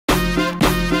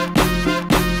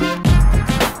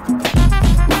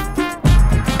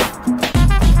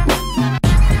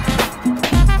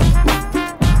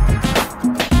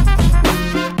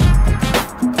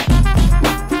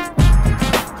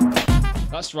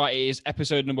That's right. It is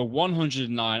episode number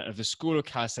 109 of the School of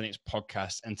Calisthenics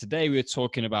podcast. And today we're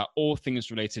talking about all things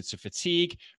related to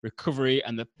fatigue, recovery,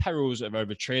 and the perils of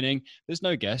overtraining. There's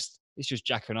no guest. It's just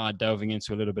Jack and I delving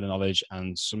into a little bit of knowledge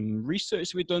and some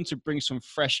research that we've done to bring some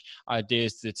fresh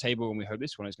ideas to the table. And we hope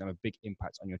this one is going to have a big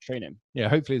impact on your training. Yeah,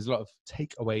 hopefully there's a lot of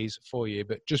takeaways for you.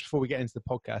 But just before we get into the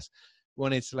podcast,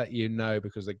 wanted to let you know,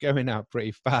 because they're going out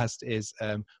pretty fast, is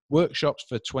workshops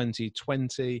for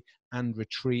 2020 and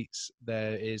retreats.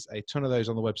 There is a ton of those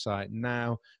on the website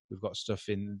now. We've got stuff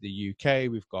in the UK,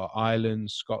 we've got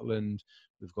Ireland, Scotland,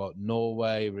 we've got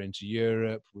Norway, we're into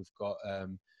Europe, we've got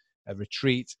a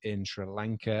retreat in Sri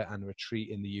Lanka and a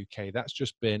retreat in the UK. That's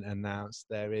just been announced.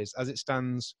 There is, as it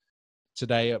stands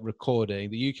today at recording,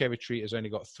 the UK retreat has only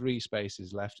got 3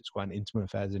 spaces left. It's quite an intimate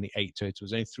affair. There's only 8 total.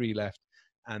 There's only 3 left.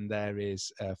 And there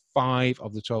is 5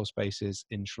 of the 12 spaces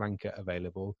in Sri Lanka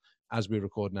available as we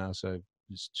record now. So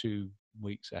it's 2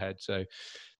 weeks ahead. So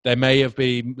there may have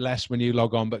been less when you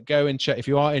log on, but go and check. If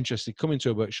you are interested, come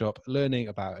into a workshop, learning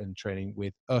about and training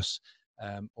with us,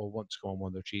 or want to go on one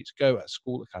of the retreats, go at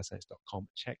schoolofcalisthenics.com,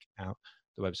 check out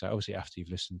the website, obviously after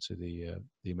you've listened to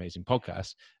the amazing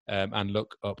podcast, and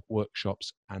look up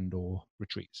workshops and or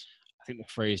retreats. I think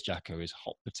the phrase, Jacko, is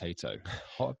hot potato.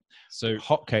 So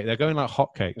hot cake. They're going like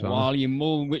hot cakes. While you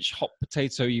mull which hot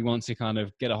potato you want to kind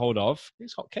of get a hold of.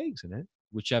 It's hot cakes, isn't it?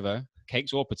 Whichever,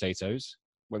 cakes or potatoes,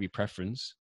 whatever your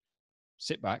preference.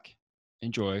 Sit back,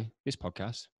 enjoy this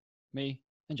podcast. Me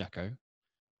and Jacko.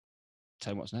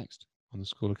 Tell them what's next. On the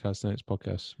School of Calisthenics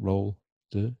podcast, roll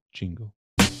the jingle.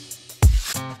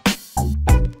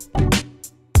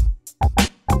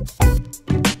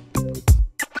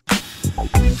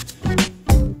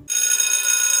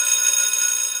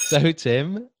 So,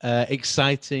 Tim,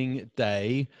 exciting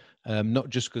day, not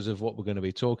just because of what we're going to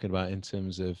be talking about in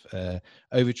terms of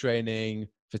overtraining,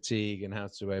 fatigue, and how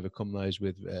to overcome those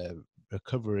with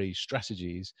recovery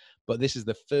strategies, but this is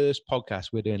the first podcast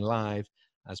we're doing live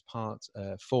as part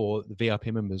for the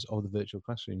VIP members of the virtual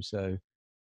classroom. So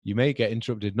you may get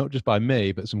interrupted, not just by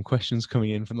me, but some questions coming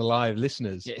in from the live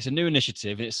listeners. Yeah, it's a new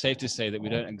initiative. It's safe to say that we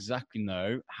don't exactly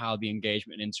know how the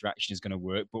engagement and interaction is going to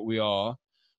work, but we are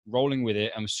rolling with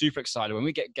it. I'm super excited. When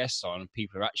we get guests on,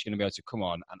 people are actually going to be able to come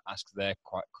on and ask their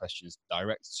questions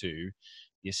direct to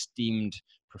the esteemed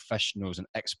professionals and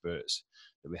experts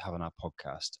that we have on our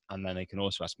podcast. And then they can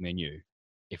also ask me and you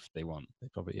if they want. They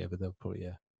probably, yeah, but they'll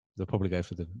probably go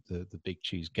for the big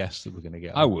cheese guests that we're going to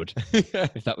get. I would,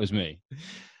 if that was me.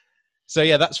 So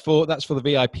yeah, that's for the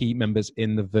VIP members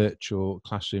in the virtual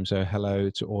classroom. So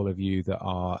hello to all of you that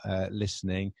are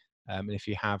listening. And if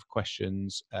you have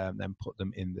questions, then put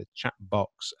them in the chat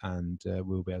box, and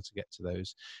we'll be able to get to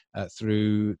those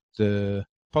through the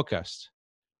podcast.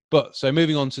 But so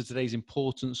moving on to today's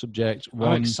important subject.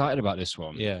 I'm excited about this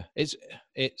one. Yeah, it's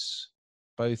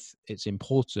both. It's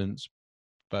important,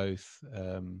 both,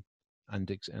 and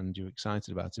you're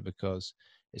excited about it because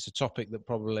it's a topic that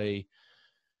probably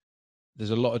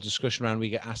there's a lot of discussion around. We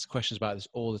get asked questions about this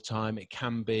all the time. It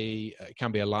can be a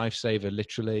lifesaver,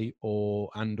 literally, or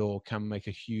can make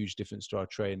a huge difference to our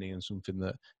training, and something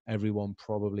that everyone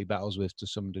probably battles with to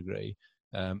some degree.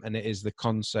 And it is the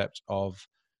concept of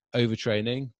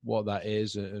overtraining, what that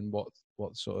is, and what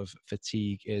sort of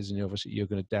fatigue is. And obviously, you're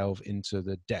going to delve into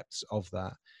the depths of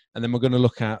that, and then we're going to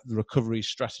look at the recovery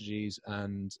strategies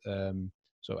and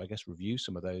so I guess review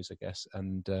some of those, I guess,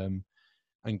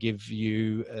 and give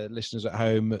you listeners at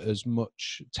home as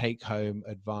much take-home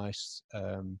advice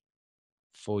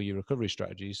for your recovery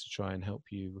strategies to try and help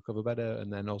you recover better,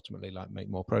 and then ultimately make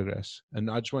more progress. And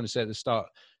I just want to say at the start,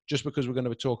 just because we're going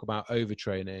to talk about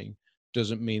overtraining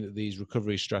doesn't mean that these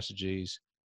recovery strategies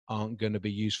aren't going to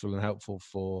be useful and helpful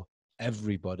for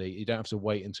everybody. You don't have to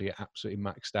wait until you're absolutely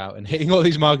maxed out and hitting all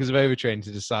these markers of overtraining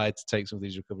to decide to take some of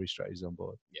these recovery strategies on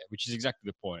board. Yeah, which is exactly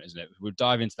the point, isn't it? We'll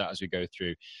dive into that as we go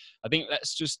through. I think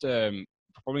let's just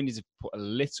probably need to put a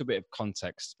little bit of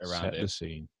context around Set it. the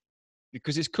scene.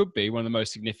 Because this could be one of the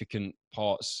most significant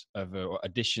parts of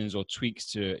additions or tweaks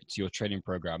to your training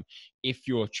program if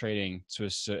you're training to a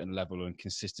certain level and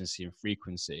consistency and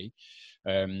frequency.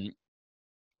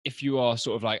 If you are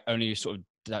sort of only sort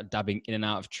of dabbing in and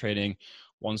out of training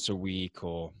once a week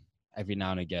or every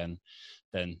now and again,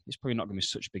 then it's probably not going to be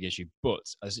such a big issue. But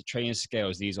as the training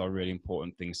scales, these are really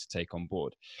important things to take on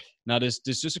board. Now, there's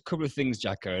just a couple of things,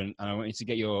 Jacko, and I want you to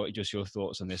get your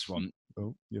thoughts on this one.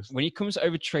 Oh, yes. When it comes to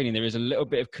overtraining, there is a little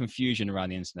bit of confusion around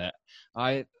the internet.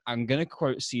 I'm going to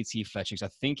quote C.T. Fletcher, because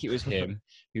I think it was him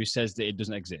who says that it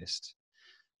doesn't exist.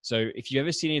 So if you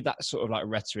ever see any of that sort of like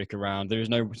rhetoric around, there is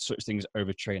no such thing as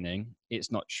overtraining.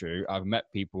 It's not true. I've met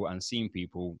people and seen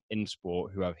people in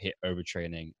sport who have hit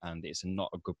overtraining, and it's not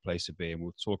a good place to be. And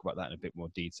we'll talk about that in a bit more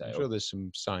detail. I'm sure there's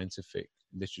some scientific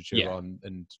literature on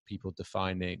and people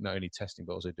defining, not only testing,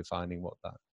 but also defining what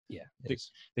that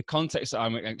is. The context that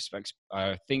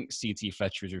I think CT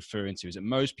Fletcher is referring to is that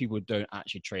most people don't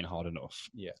actually train hard enough.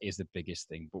 Is the biggest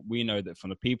thing. But we know that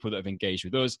from the people that have engaged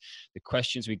with us, the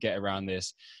questions we get around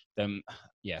this, then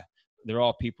there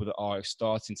are people that are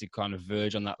starting to kind of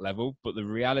verge on that level. But the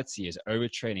reality is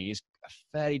overtraining is a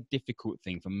fairly difficult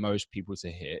thing for most people to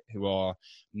hit who are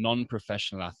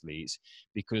non-professional athletes,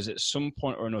 because at some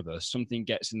point or another, something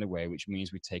gets in the way, which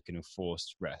means we take an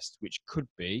enforced rest, which could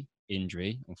be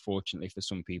injury, unfortunately, for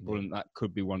some people. And that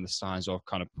could be one of the signs of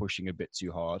kind of pushing a bit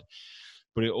too hard.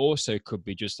 But it also could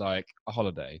be just like a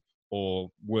holiday or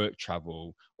work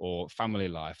travel or family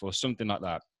life or something like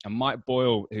that. And Mike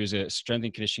Boyle, who's a strength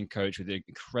and conditioning coach with an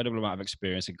incredible amount of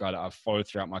experience, a guy that I've followed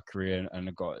throughout my career and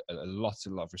I've got a lot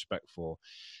of respect for,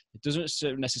 it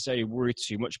doesn't necessarily worry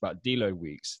too much about deload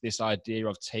weeks. This idea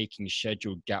of taking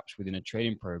scheduled gaps within a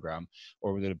training program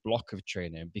or within a block of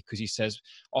training, because he says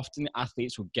often the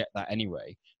athletes will get that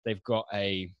anyway. They've got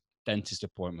a dentist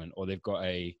appointment or they've got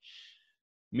a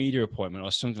media appointment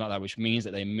or something like that, which means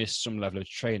that they miss some level of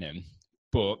training.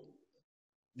 But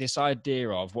this idea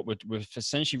of what we're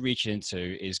essentially reaching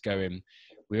into is going,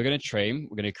 we're going to train,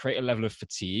 we're going to create a level of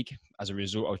fatigue as a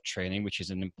result of training, which is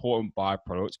an important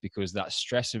byproduct, because that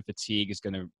stress and fatigue is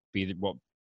going to be what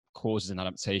causes an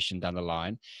adaptation down the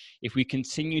line. If we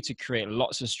continue to create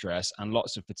lots of stress and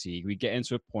lots of fatigue, we get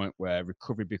into a point where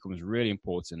recovery becomes really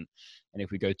important. And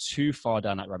if we go too far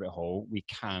down that rabbit hole, we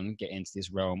can get into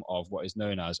this realm of what is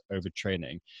known as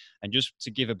overtraining. And just to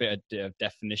give a bit of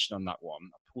definition on that one,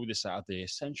 I pulled this out of the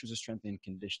Essentials of Strength and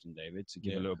Conditioning, David, to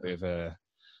give a little bit of a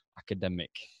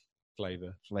academic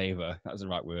flavor. That's the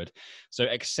right word. So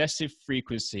excessive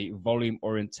frequency, volume,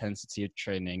 or intensity of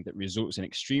training that results in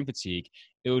extreme fatigue,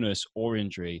 illness, or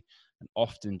injury, and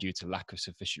often due to lack of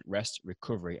sufficient rest,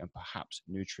 recovery, and perhaps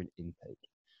nutrient intake.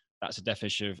 That's a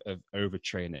definition of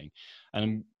overtraining.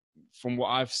 And from what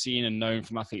I've seen and known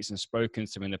from athletes and spoken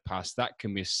to them in the past, that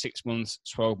can be 6 months,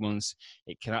 12 months.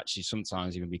 It can actually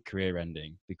sometimes even be career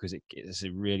ending, because it's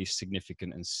a really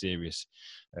significant and serious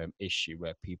issue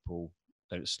where people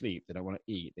don't sleep, they don't want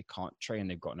to eat, they can't train,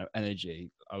 they've got no energy.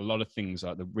 A lot of things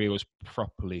like the wheels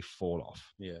properly fall off.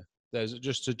 There's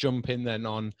just to jump in then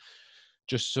on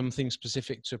just something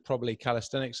specific to probably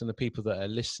calisthenics and the people that are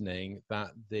listening,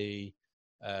 that the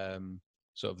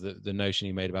sort of the notion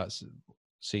you made about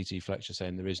CT Fletcher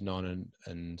saying there is none,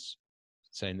 and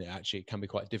saying that actually it can be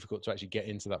quite difficult to actually get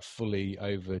into that fully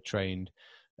overtrained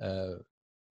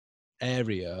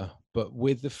area. But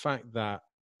with the fact that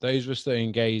those of us that are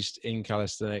engaged in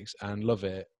calisthenics and love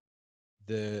it,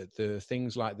 the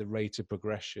things like the rate of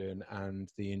progression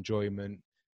and the enjoyment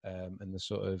and the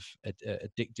sort of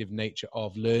addictive nature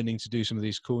of learning to do some of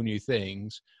these cool new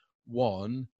things,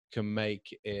 one can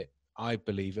make it, I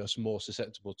believe, us more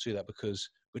susceptible to that, because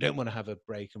we don't want to have a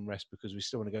break and rest because we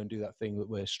still want to go and do that thing that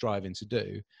we're striving to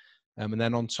do. And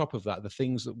then on top of that, the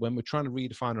things that when we're trying to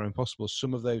redefine our impossible,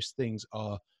 some of those things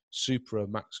are supra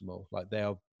maximal, like they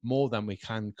are more than we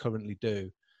can currently do.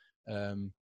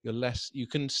 You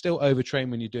can still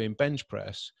overtrain when you're doing bench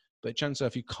press, but chances are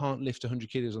if you can't lift 100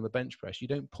 kilos on the bench press, you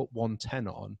don't put 110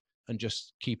 on and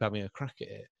just keep having a crack at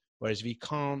it. Whereas if you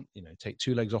can't, take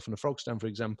 2 legs off on a frog stand, for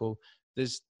example,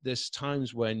 there's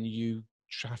times when you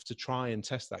have to try and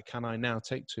test that. Can I now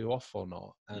take 2 off or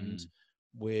not? And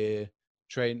we're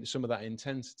trained, some of that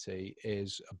intensity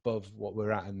is above what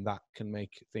we're at, and that can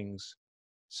make things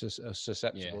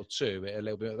susceptible to it a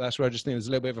little bit. That's where I just think there's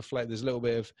a little bit of a flex. There's a little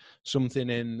bit of something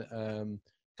in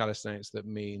calisthenics that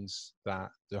means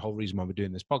that the whole reason why we're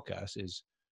doing this podcast is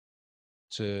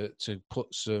to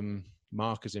put some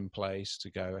markers in place to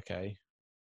go, okay,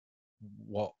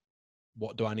 what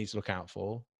do I need to look out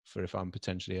for if I'm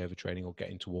potentially overtraining or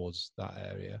getting towards that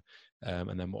area,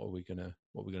 and then what are we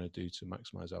gonna do to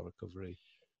maximize our recovery?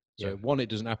 So one, it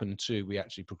doesn't happen. 2, we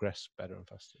actually progress better and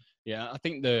faster. Yeah, I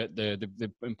think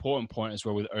the important point as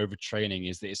well with overtraining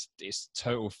is that it's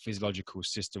total physiological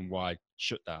system-wide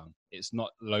shutdown. It's not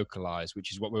localized,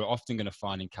 which is what we're often going to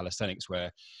find in calisthenics,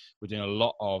 where we're doing a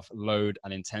lot of load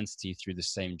and intensity through the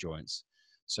same joints.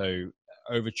 So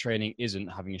overtraining isn't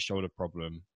having a shoulder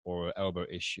problem or an elbow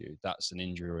issue. That's an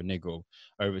injury or a niggle.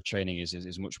 Overtraining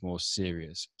is much more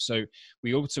serious. So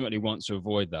we ultimately want to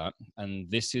avoid that. And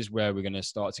this is where we're going to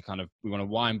start to we want to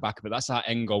wind back, but that's our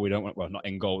end goal. We don't want, well, not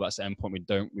end goal, that's the end point.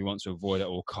 We want to avoid at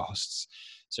all costs.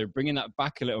 So bringing that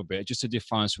back a little bit, just to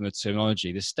define some of the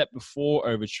terminology, the step before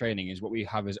overtraining is what we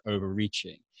have as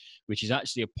overreaching, which is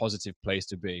actually a positive place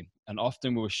to be. And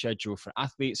often we'll schedule for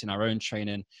athletes in our own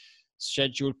training,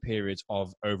 scheduled periods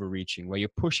of overreaching where you're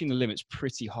pushing the limits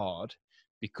pretty hard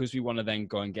because we want to then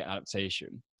go and get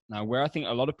adaptation. Now, where I think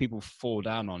a lot of people fall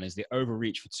down on is they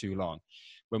overreach for too long.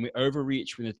 When we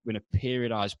overreach with a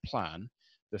periodized plan,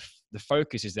 the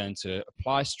focus is then to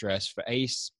apply stress for a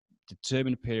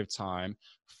determined period of time,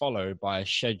 followed by a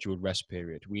scheduled rest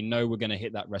period. We know we're going to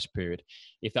hit that rest period.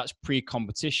 If that's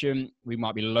pre-competition, we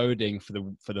might be loading for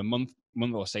the month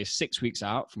or say 6 weeks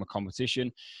out from a competition,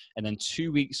 and then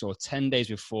 2 weeks or 10 days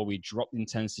before we drop the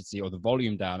intensity or the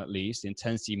volume down, at least the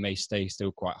intensity may stay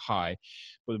still quite high,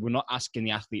 but we're not asking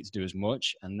the athlete to do as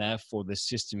much, and therefore the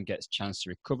system gets a chance to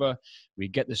recover. We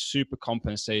get the super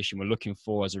compensation we're looking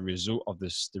for as a result of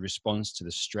the response to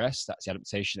the stress. That's the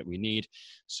adaptation that we need.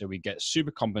 So we get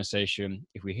super compensation.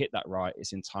 If we hit that right,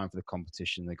 it's in time for the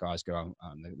competition. The guys go out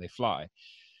and they fly.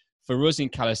 For us in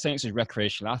calisthenics as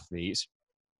recreational athletes,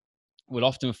 we'll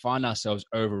often find ourselves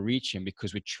overreaching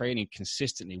because we're training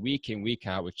consistently week in, week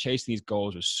out. We're chasing these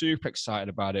goals. We're super excited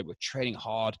about it. We're training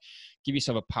hard. Give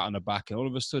yourself a pat on the back. And all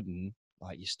of a sudden,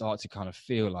 like, you start to kind of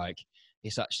feel like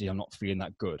it's actually, I'm not feeling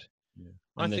that good. Yeah.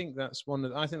 I think that's one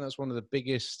of the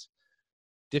biggest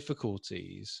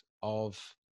difficulties of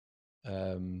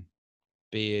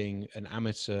being an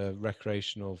amateur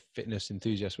recreational fitness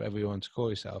enthusiast, whatever you want to call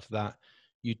yourself, that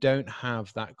you don't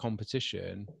have that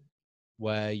competition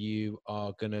where you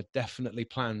are going to definitely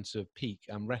plan to peak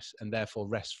and rest, and therefore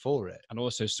rest for it. And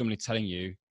also somebody telling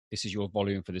you, this is your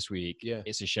volume for this week. Yeah.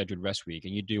 It's a scheduled rest week,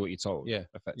 and you do what you're told. Yeah.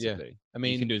 Effectively. Yeah. I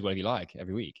mean, you can do whatever you like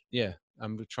every week. Yeah.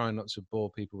 I'm trying not to bore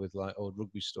people with like old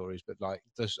rugby stories, but like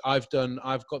I've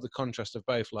got the contrast of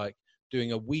both, like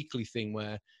doing a weekly thing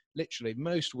where literally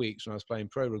most weeks when I was playing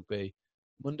pro rugby,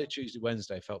 Monday, Tuesday,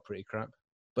 Wednesday felt pretty crap.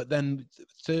 But then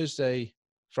Thursday,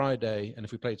 Friday, and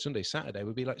if we played Sunday, Saturday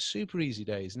would be like super easy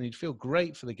days, and you'd feel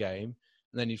great for the game,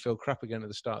 and then you'd feel crap again at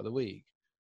the start of the week.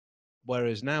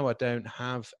 Whereas now I don't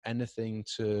have anything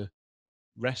to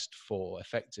rest for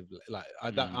effectively. Like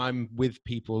I'm with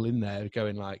people in there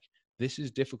going like, this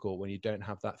is difficult when you don't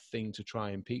have that thing to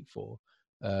try and peak for.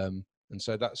 And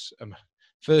so that's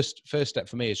first step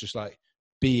for me is just like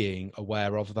being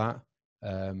aware of that,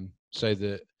 so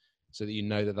that you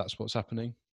know that that's what's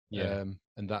happening. Yeah.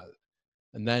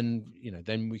 And then,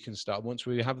 then we can start, once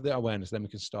we have the awareness, then we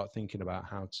can start thinking about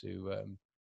how to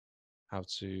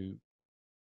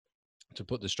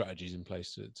put the strategies in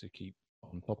place to keep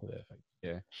on top of it.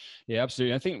 Yeah,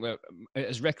 absolutely. I think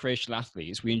as recreational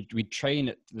athletes, we train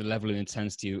at the level of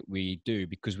intensity that we do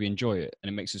because we enjoy it and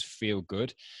it makes us feel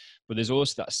good. But there's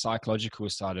also that psychological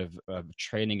side of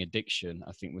training addiction,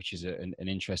 I think, which is an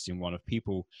interesting one, of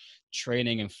people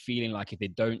training and feeling like if they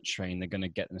don't train, they're going to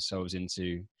get themselves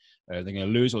into, they're going to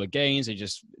lose all the gains. They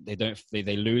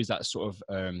lose that sort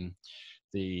of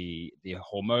the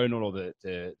hormonal or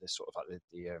the sort of like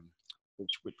the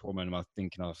which hormone am I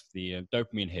thinking of? The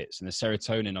dopamine hits and the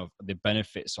serotonin of the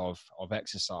benefits of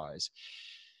exercise.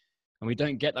 And we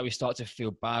don't get that. We start to feel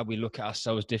bad. We look at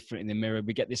ourselves different in the mirror.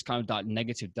 We get this kind of that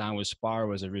negative downward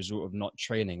spiral as a result of not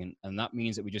training. And that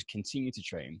means that we just continue to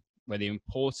train. Where the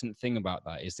important thing about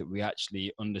that is that we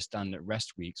actually understand that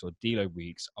rest weeks or deload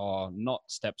weeks are not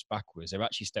steps backwards. They're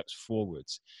actually steps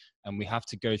forwards. And we have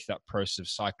to go through that process of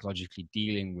psychologically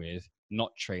dealing with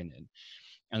not training.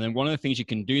 And then one of the things you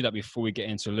can do that before we get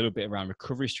into a little bit around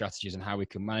recovery strategies and how we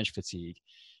can manage fatigue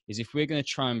is if we're going to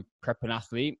try and prep an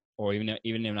athlete or even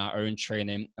in our own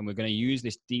training, and we're going to use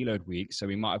this deload week. So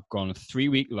we might have gone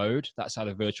 3-week load. That's how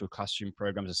the virtual classroom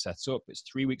programs are set up. It's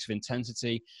 3 weeks of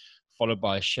intensity followed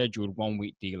by a scheduled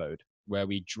 1-week deload where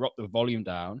we drop the volume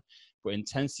down, but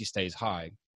intensity stays high.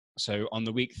 So on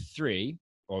the week 3,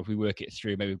 or if we work it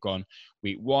through, maybe we've gone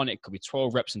week 1, it could be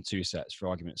 12 reps and 2 sets for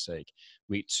argument's sake.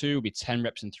 Week 2 will be 10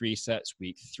 reps and 3 sets.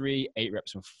 Week 3, 8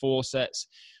 reps and 4 sets.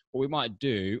 What we might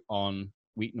do on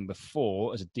week number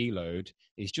 4 as a deload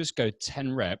is just go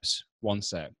 10 reps, 1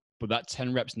 set. But that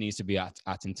 10 reps needs to be at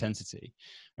intensity.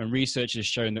 And research has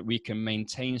shown that we can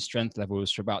maintain strength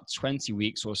levels for about 20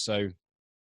 weeks or so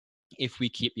if we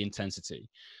keep the intensity.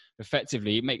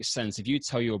 effectively, it makes sense. If you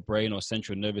tell your brain or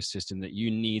central nervous system that you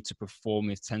need to perform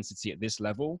intensity at this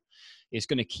level, it's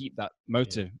going to keep that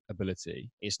motor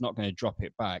ability. It's not going to drop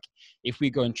it back. If we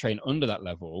go and train under that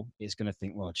level, it's going to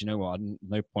think, well, do you know what?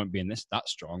 No point being that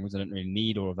strong because I don't really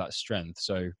need all of that strength.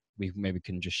 So we maybe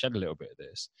can just shed a little bit of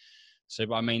this. So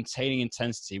by maintaining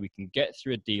intensity, we can get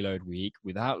through a deload week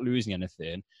without losing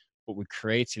anything, but we're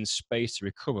creating space to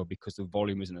recover because the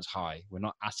volume isn't as high. We're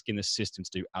not asking the system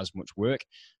to do as much work,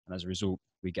 and as a result,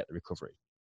 we get the recovery.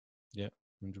 Yeah,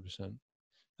 100%.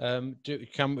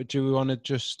 Do we want to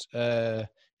just,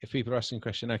 if people are asking a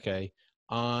question, okay,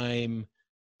 I'm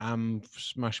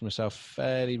smashing myself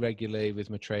fairly regularly with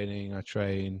my training. I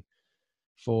train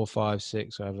 4, 5,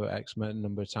 6, over X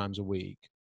number of times a week.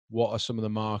 What are some of the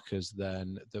markers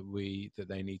then that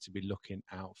they need to be looking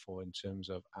out for in terms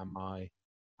of am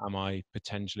I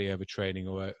potentially overtraining,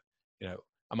 or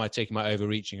am I taking my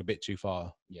overreaching a bit too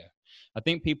far? Yeah, I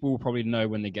think people will probably know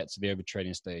when they get to the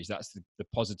overtraining stage. That's the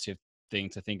positive thing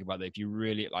to think about, that if you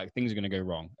really things are going to go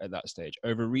wrong at that stage.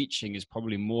 Overreaching is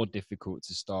probably more difficult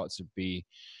to start to be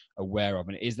aware of,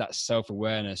 and it is that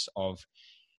self-awareness of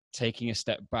taking a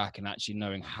step back and actually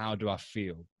knowing, how do I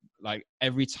feel? Like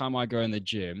every time I go in the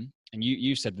gym, and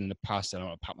you said in the past, I don't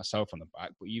want to pat myself on the back,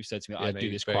 but you've said to me, I do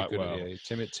this quite well.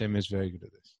 Tim is very good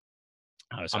at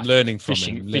this. I'm learning from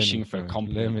him. Fishing for a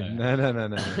compliment.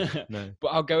 No. But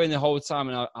I'll go in the whole time,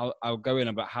 and I'll go in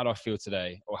about, how do I feel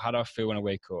today, or how do I feel when I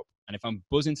wake up? And if I'm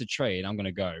buzzing to train, I'm going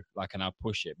to go and I'll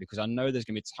push it, because I know there's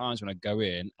going to be times when I go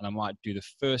in and I might do the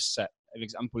first set. An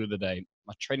example of the day,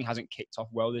 my training hasn't kicked off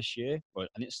well this year, but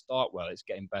I didn't start well. It's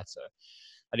getting better.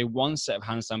 I did one set of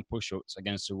handstand push-ups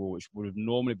against the wall, which would have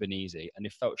normally been easy, and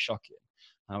it felt shocking.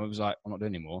 And I was like, I'm not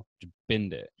doing anymore. Just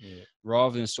binned it. Yeah.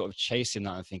 Rather than sort of chasing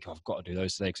that and thinking, I've got to do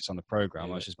those today because it's on the program.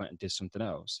 Yeah. I just went and did something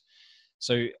else.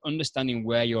 So understanding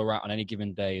where you're at on any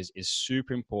given day is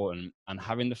super important, and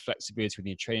having the flexibility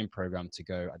within your training program to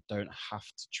go, I don't have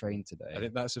to train today. I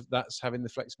think that's having the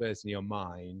flexibility in your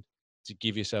mind to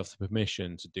give yourself the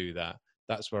permission to do that.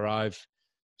 That's where I've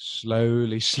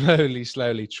slowly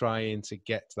trying to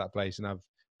get to that place, and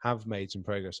have made some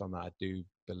progress on that. I do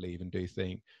believe and do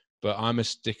think, but I'm a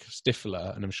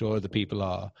stiffler, and I'm sure other people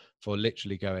are, for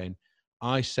literally going,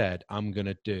 I said I'm going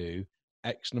to do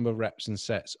X number of reps and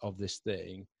sets of this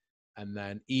thing, and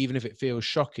then even if it feels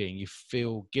shocking, you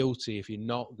feel guilty if you're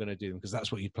not going to do them, because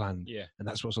that's what you planned, and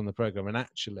that's what's on the program. And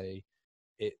actually,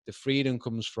 the freedom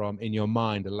comes from in your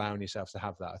mind allowing yourself to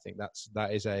have that. I think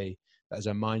that is a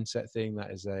mindset thing.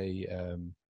 That is a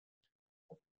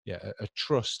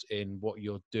trust in what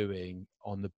you're doing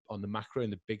on the macro, in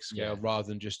the big scale, rather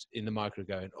than just in the micro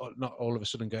going, not all of a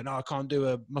sudden going, I can't do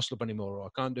a muscle up anymore, or I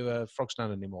can't do a frog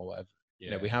stand anymore, whatever.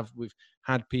 We've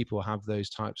had people have those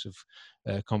types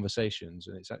of conversations,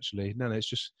 and it's actually it's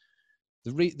just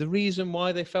the reason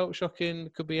why they felt shocking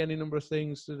could be any number of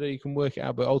things that you can work it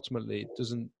out, but ultimately it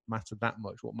doesn't matter that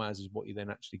much. What matters is what you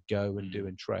then actually go and do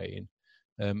and train.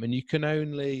 And you can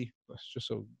only, that's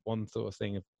just a one thought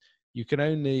thing, you can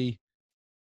only,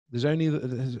 there's no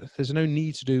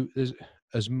need to do, there's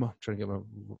as much, trying to get my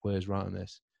words right on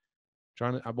this.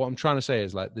 What I'm trying to say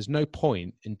is, there's no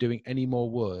point in doing any more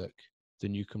work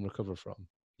than you can recover from.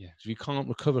 Yeah. So if you can't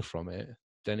recover from it,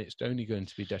 then it's only going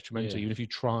to be detrimental, even if you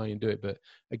try and do it. But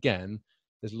again,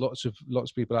 there's lots of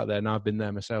people out there, and I've been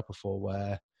there myself before,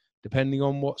 where depending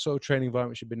on what sort of training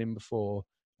environment you've been in before,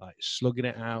 slugging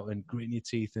it out and gritting your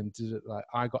teeth, and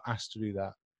I got asked to do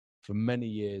that for many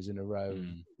years in a row,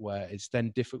 where it's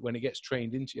then different when it gets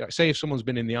trained into. Say if someone's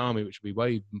been in the army, which would be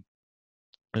way,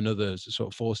 and other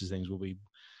sort of forces things will be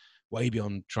way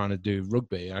beyond trying to do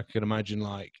rugby. I can imagine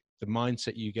the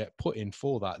mindset you get put in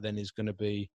for that then is going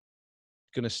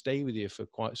to stay with you for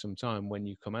quite some time when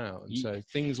you come out. And so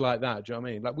things like that, do you know what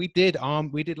I mean? We did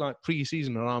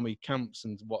pre-season and army camps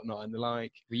and whatnot, and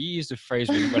we used a phrase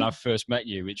when I first met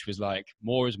you, which was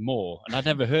more is more, and I'd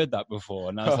never heard that before,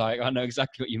 and I was I know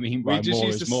exactly what you mean by more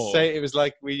is more. Say, it was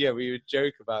we would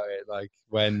joke about it,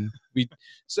 when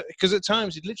because at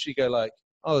times you'd literally go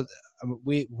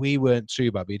we weren't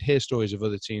too bad, but you'd hear stories of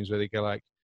other teams where they go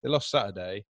they lost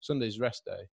Saturday, Sunday's rest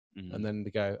day. And then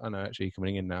they go, no, actually you're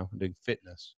coming in now and doing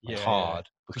fitness hard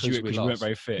because you weren't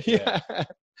very fit.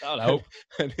 That'll help.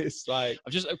 And it's I've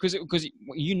just because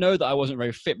that I wasn't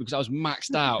very fit because I was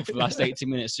maxed out for the last 18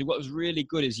 minutes. So what was really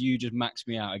good is you just maxed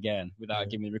me out again without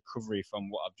giving me recovery from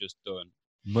what I've just done.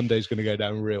 Monday's going to go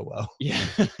down real well. Yeah.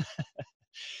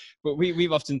 But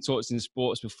we've often talked in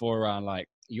sports before around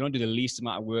you want to do the least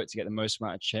amount of work to get the most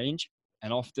amount of change.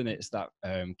 And often it's that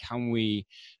can we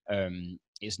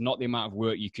it's not the amount of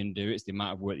work you can do, it's the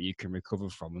amount of work that you can recover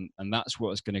from. And that's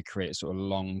what's going to create sort of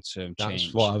long-term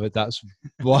change. That's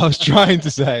what I was trying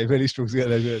to say. Really struggle to get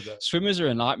those words out. Swimmers are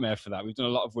a nightmare for that. We've done a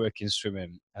lot of work in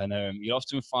swimming, and you'll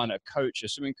often find a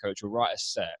swimming coach will write a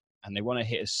set, and they want to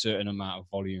hit a certain amount of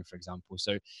volume, for example.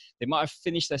 So they might have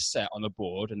finished their set on the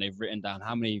board, and they've written down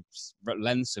how many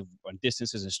lengths of and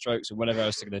distances and strokes and whatever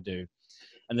else they're going to do.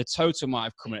 And the total might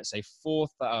have come in at, say,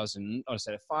 4,000, or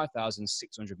say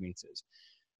 5,600 meters.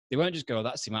 They won't just go, oh,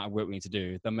 that's the amount of work we need to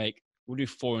do. We'll do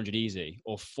 400 easy,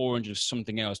 or 400 of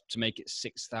something else to make it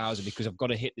 6,000, because I've got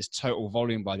to hit this total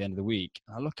volume by the end of the week.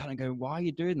 And I look at it and go, why are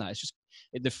you doing that? It's just,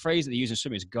 the phrase that they use in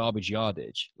swimming is garbage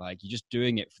yardage. Like, you're just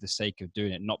doing it for the sake of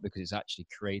doing it, not because it's actually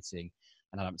creating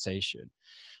an adaptation.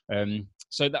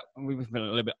 So that we've been a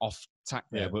little bit off tack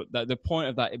there, but the point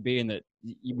of that being that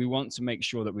we want to make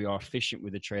sure that we are efficient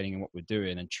with the training and what we're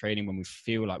doing, and training when we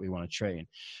feel like we want to train.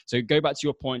 So go back to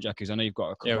your point, Jack, because I know you've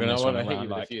got a couple. I want to hit you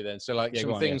with a few then. So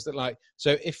some things that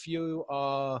so if you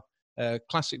are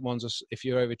classic ones, are if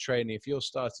you're overtraining, if you're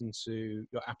starting to,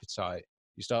 your appetite,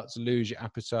 you start to lose your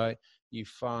appetite, you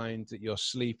find that your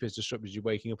sleep is disrupted, you're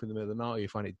waking up in the middle of the night, or you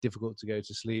find it difficult to go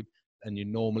to sleep, and you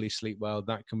normally sleep well,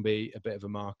 that can be a bit of a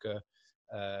marker.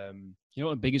 You know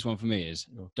what the biggest one for me is?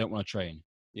 Don't want to train.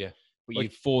 Yeah. But you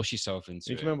force yourself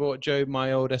into it. If you remember what Joe,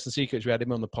 my old S&C coach, we had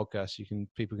him on the podcast,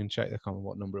 people can check, I can't remember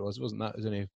what number it was. It wasn't that, it was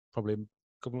only probably a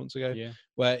couple of months ago. Yeah.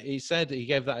 Where he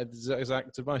gave that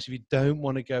exact advice. If you don't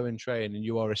want to go and train and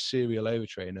you are a serial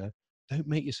overtrainer, don't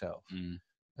make yourself.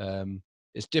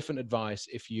 It's different advice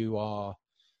if you are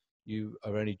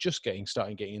only just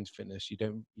starting getting into fitness.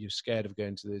 You're scared of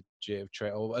going to the gym,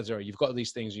 you've got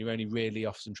these things, you only really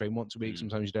often train once a week,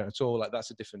 sometimes you don't at all. Like,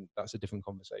 that's a different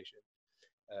conversation.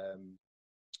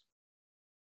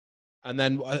 And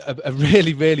then a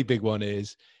really, really big one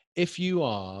is, if you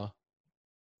are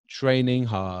training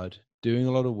hard, doing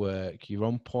a lot of work, you're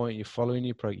on point, you're following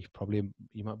your program,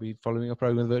 you might be following a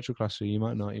program in the virtual class, so you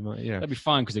might not, That'd be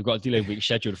fine, because they've got a deload week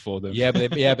scheduled for them.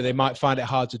 but they might find it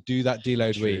hard to do that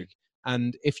deload week.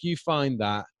 And if you find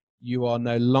that you are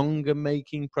no longer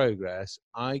making progress,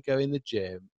 I go in the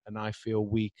gym and I feel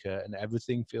weaker and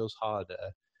everything feels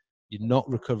harder, you're not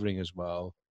recovering as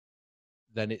well,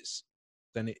 then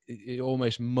it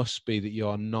almost must be that you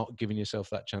are not giving yourself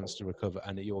that chance to recover,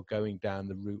 and that you're going down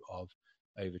the route of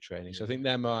overtraining. So I think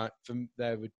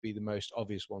there would be the most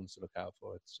obvious ones to look out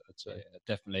for, I'd say. Yeah,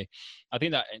 definitely. I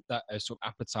think that sort of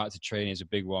appetite to training is a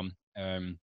big one.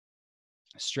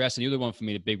 Stress, and the other one for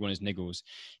me, the big one, is niggles.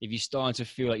 If you're starting to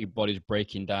feel like your body's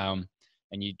breaking down,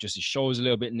 and your shoulders a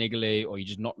little bit niggly, or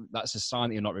that's a sign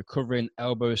that you're not recovering.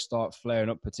 Elbows start flaring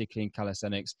up, particularly in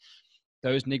calisthenics.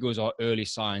 Those niggles are early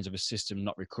signs of a system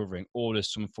not recovering, or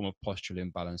there's some form of postural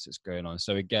imbalance that's going on.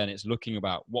 So again, it's looking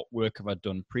about what work have I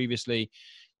done previously.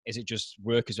 Is it just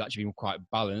work has actually been quite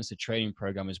balanced? The training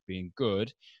program has been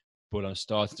good, but I'm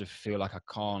starting to feel like I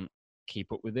can't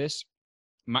keep up with this.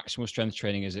 Maximal strength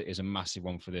training is a massive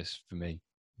one for this, for me.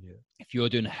 Yeah. If you're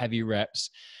doing heavy reps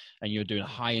and you're doing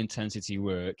high intensity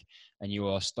work, and you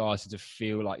are starting to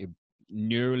feel like you're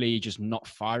neurally just not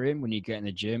firing when you get in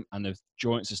the gym, and the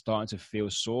joints are starting to feel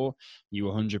sore, you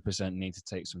 100% need to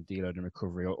take some deload and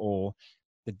recovery, or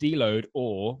the deload,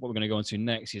 or what we're going to go into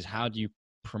next is, how do you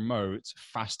promote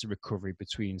faster recovery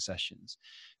between sessions?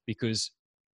 Because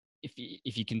if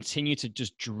you continue to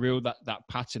just drill that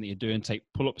pattern that you're doing, take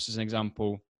pull-ups as an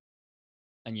example,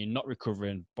 and you're not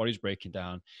recovering, body's breaking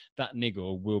down, that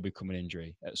niggle will become an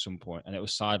injury at some point, and it will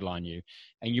sideline you,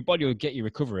 and your body will get your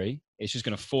recovery. It's just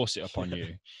going to force it upon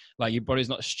you. Like, your body's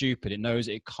not stupid. It knows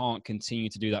it can't continue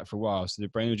to do that for a while. So the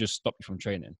brain will just stop you from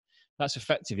training. That's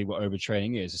effectively what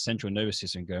overtraining is. The central nervous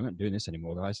system going, I'm not doing this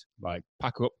anymore, guys. Like,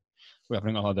 pack up. We're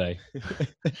having a holiday.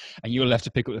 And you're left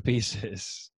to pick up the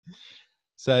pieces.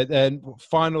 So then,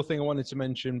 final thing I wanted to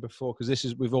mention before,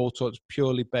 because we've all talked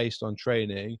purely based on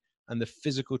training, and the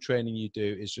physical training you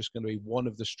do is just going to be one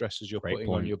of the stresses you're putting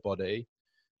on your body.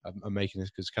 I'm making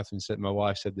this because Catherine said, my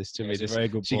wife said this to me.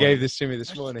 She gave this to me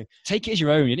this morning. Take it as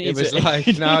your own. You it was like,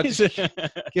 no, just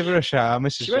give her a shout.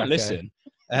 Mrs. She won't listen.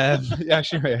 Yeah,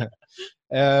 she will.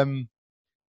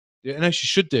 No, she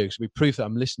should do, because we prove that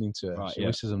I'm listening to her. Right, she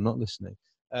always says I'm not listening.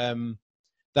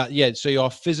 So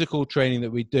your physical training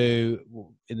that we do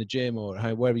in the gym or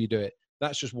wherever you do it,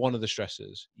 that's just one of the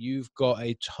stressors. You've got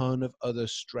a ton of other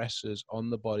stressors on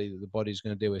the body that the body's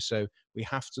going to deal with. So we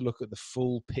have to look at the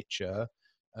full picture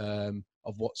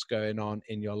of what's going on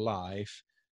in your life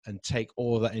and take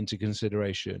all of that into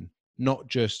consideration. Not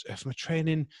just, if my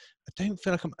training, I don't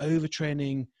feel like I'm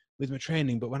overtraining with my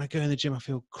training, but when I go in the gym, I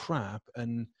feel crap.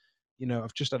 And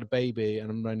I've just had a baby and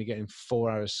I'm only getting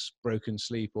 4 hours broken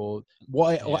sleep, or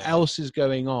what else is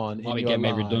going on might in be your getting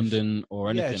made life? redundant or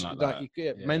anything Yes, like like that. you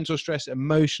get mental stress,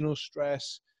 emotional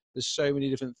stress. There's so many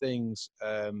different things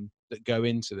that go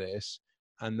into this.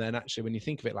 And then actually, when you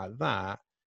think of it like that,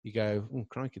 you go, oh,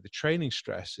 crikey, the training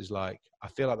stress is like, I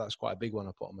feel like that's quite a big one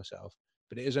I put on myself,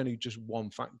 but it is only just one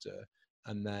factor.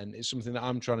 And then it's something that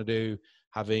I'm trying to do,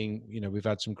 having, we've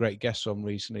had some great guests on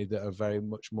recently that are very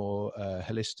much more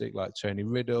holistic, like Tony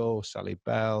Riddle, Sally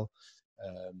Bell,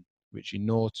 Richie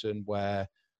Norton, where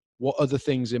what other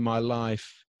things in my life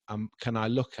can I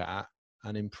look at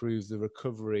and improve the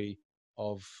recovery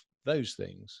of those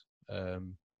things?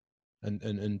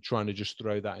 And trying to just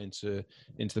throw that into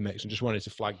the mix, and just wanted to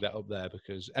flag that up there,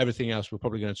 because everything else we're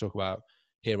probably going to talk about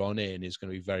here on in is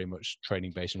going to be very much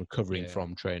training based and recovering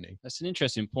from training. That's an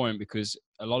interesting point, because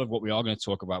a lot of what we are going to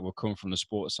talk about will come from the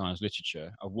sports science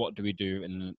literature of what do we do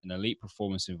in an elite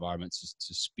performance environment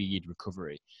to speed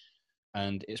recovery.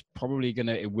 And it's probably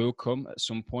it will come at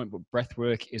some point, but breath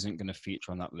work isn't going to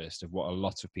feature on that list of what a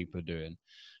lot of people are doing.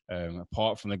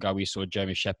 Apart from the guy we saw,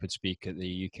 Jeremy Shepherd, speak at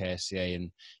the UKSCA,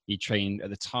 and he trained at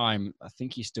the time, I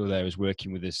think he's still there, was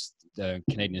working with this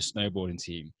Canadian snowboarding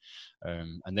team.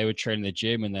 And they would train in the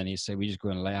gym, and then he'd say, we just go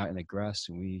and lay out in the grass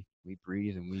and we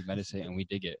breathe and we meditate and we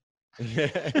dig it.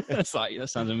 It's like, that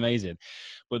sounds amazing.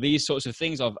 But these sorts of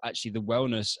things of actually the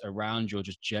wellness around your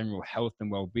just general health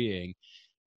and well-being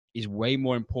is way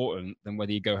more important than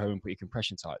whether you go home and put your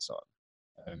compression tights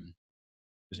on.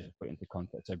 Just to put into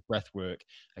context. So breath work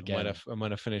again. And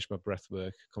when I finish my breath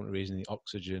work, I come to reason the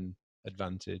oxygen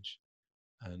advantage,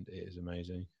 and it is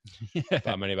amazing. But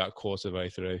I'm only about a quarter of the way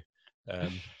through,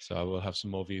 so I will have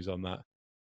some more views on that.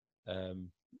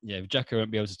 Jacko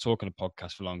won't be able to talk on a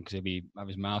podcast for long because he'll have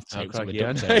his mouth taped with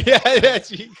yeah, duct tape.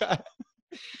 yes, you can.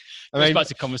 Back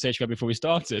to conversation before we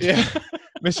started. Yeah.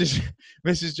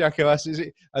 Mrs. Jacko asks,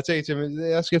 I take to him,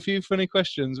 they ask a few funny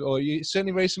questions, or you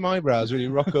certainly raise some eyebrows when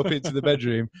you rock up into the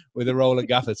bedroom with a roll of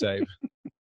gaffer tape.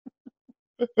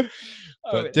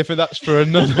 But that's for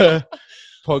another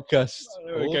podcast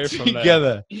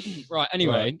altogether. Right,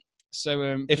 anyway.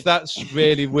 So if that's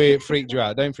really weird, freaked you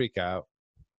out, don't freak out.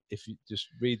 If you just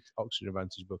read Oxygen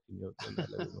Advantage book and you'll know a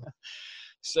little bit more.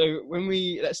 So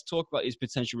let's talk about these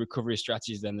potential recovery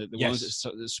strategies then, the ones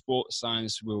that sports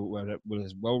science will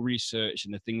has well researched,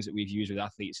 and the things that we've used with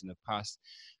athletes in the past.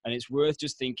 And it's worth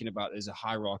just thinking about, there's a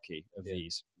hierarchy of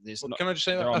these. Can I just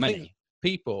say, I think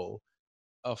people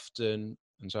often,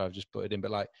 and sorry, I've just put it in, but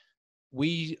like,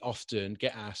 we often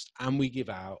get asked and we give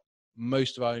out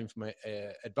most of our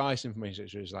advice information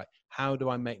is like, how do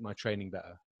I make my training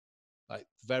better? Like,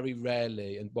 very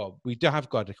rarely, and well, we do have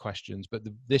got the questions, but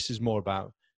this is more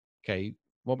about, okay,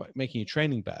 what about making your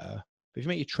training better? But if you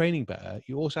make your training better,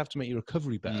 you also have to make your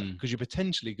recovery better, because you're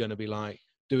potentially going to be like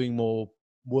doing more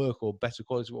work or better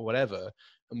quality or whatever.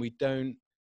 And we don't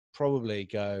probably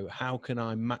go, how can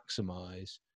I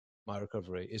maximize my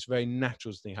recovery? It's very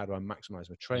natural to think, how do I maximize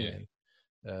my training?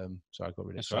 So I got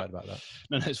really excited about that.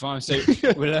 No, it's fine. So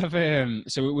we'll have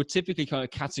so we would typically kind of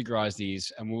categorize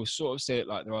these, and we'll sort of say it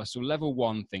like there are some level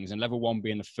 1 things, and level 1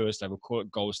 being the first level, call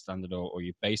it gold standard or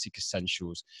your basic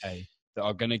essentials that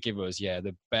are going to give us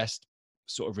the best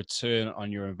sort of return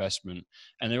on your investment.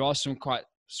 And there are some quite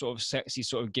sort of sexy,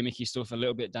 sort of gimmicky stuff a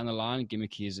little bit down the line.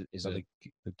 Gimmicky is the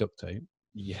duct tape.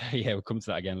 Yeah, we'll come to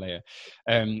that again later.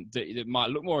 That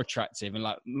might look more attractive and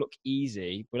like look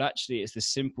easy, but actually it's the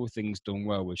simple things done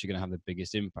well which are going to have the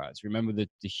biggest impact. Remember that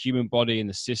the human body and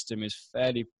the system is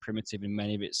fairly primitive in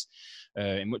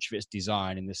much of its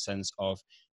design, in the sense of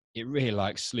it really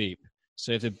likes sleep.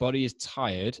 So if the body is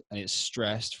tired and it's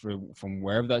stressed from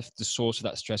wherever the source of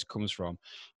that stress comes from,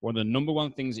 one of the number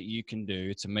one things that you can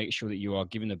do to make sure that you are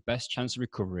given the best chance of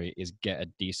recovery is get a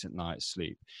decent night's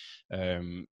sleep.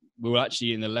 We will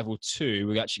actually, in the level 2,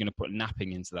 we're actually going to put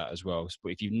napping into that as well.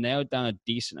 But if you've nailed down a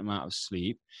decent amount of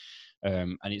sleep,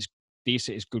 and it's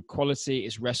decent, it's good quality,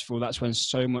 it's restful, that's when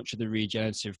so much of the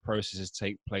regenerative processes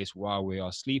take place while we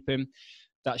are sleeping.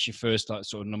 That's your first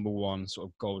sort of number 1 sort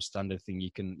of gold standard thing you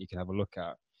can have a look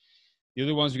at. The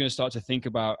other ones we're going to start to think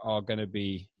about are going to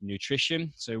be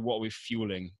nutrition. So what are we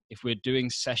fueling? If we're doing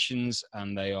sessions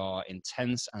and they are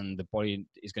intense and the body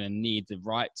is going to need the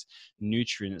right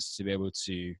nutrients to be able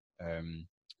to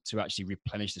actually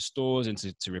replenish the stores and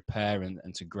to repair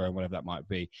and to grow, whatever that might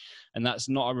be. And that's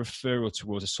not a referral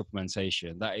towards a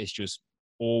supplementation. That is just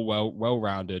all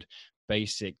well-rounded,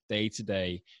 basic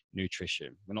day-to-day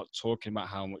nutrition. We're not talking about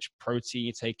how much protein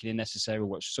you're taking in necessarily,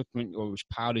 what supplement or which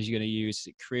powders you're going to use. Is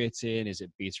it creatine? Is it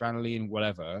beta-alanine?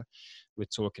 Whatever. We're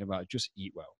talking about just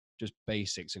eat well, just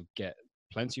basics of get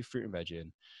plenty of fruit and veg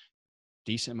in,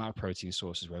 decent amount of protein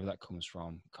sources, wherever that comes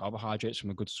from, carbohydrates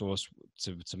from a good source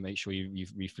to make sure you're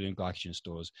refilling glycogen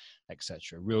stores,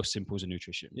 etc. Real simple as a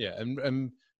nutrition. Yeah,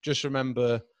 and just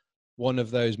remember, one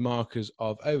of those markers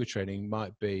of overtraining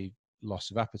might be loss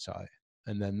of appetite,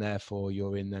 and then therefore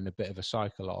you're in then a bit of a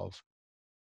cycle of,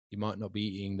 you might not be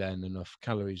eating then enough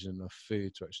calories, enough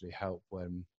food to actually help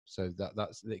when. So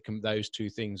those two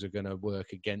things are going to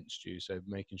work against you. So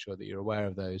making sure that you're aware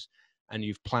of those, and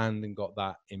you've planned and got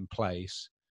that in place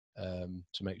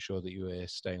to make sure that you are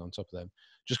staying on top of them.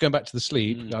 Just going back to the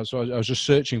sleep, that's what I was just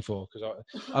searching for, because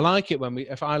I like it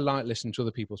if I like listening to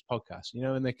other people's podcasts,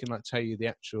 and they can like tell you the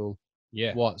actual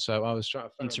what. So I was trying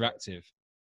to interactive.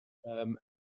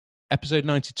 Episode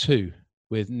 92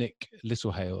 with Nick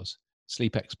Littlehales,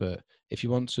 sleep expert. If you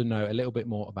want to know a little bit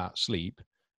more about sleep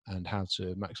and how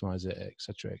to maximize it,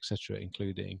 etc.,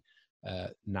 including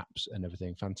naps and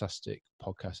everything, fantastic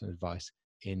podcast and advice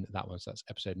in that one. So that's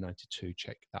episode 92.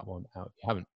 Check that one out if you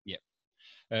haven't. Yeah.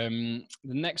 The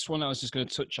next one I was just going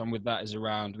to touch on with that is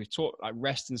around, we've talked like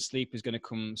rest and sleep is going to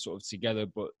come sort of together,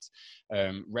 but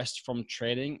rest from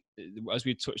training, as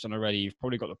we touched on already, you've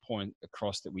probably got the point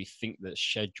across that we think that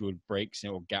scheduled breaks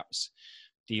or gaps,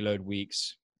 deload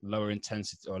weeks, lower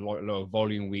intensity or lower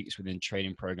volume weeks within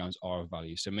training programs are of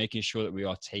value. So making sure that we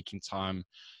are taking time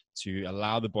to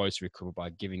allow the body to recover by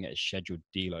giving it a scheduled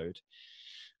deload.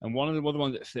 And one of the other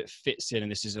ones that fits in,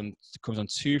 and this comes on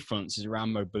two fronts, is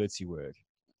around mobility work.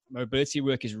 Mobility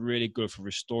work is really good for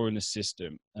restoring the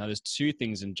system. Now, there's two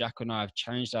things, and Jack and I have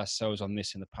challenged ourselves on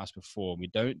this in the past before. We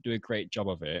don't do a great job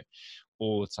of it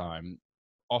all the time,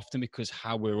 often because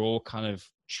how we're all kind of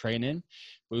training.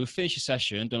 But we'll finish a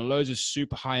session, done loads of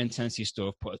super high intensity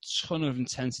stuff, put a ton of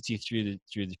intensity through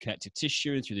the connective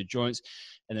tissue and through the joints,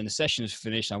 and then the session is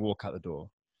finished and I walk out the door.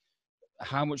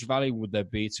 How much value would there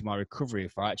be to my recovery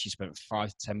if I actually spent 5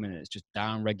 to 10 minutes just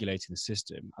down regulating the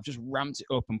system? I've just ramped it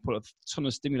up and put a ton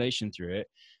of stimulation through it,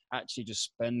 actually just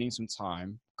spending some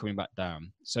time coming back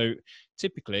down. So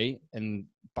typically, and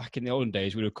back in the olden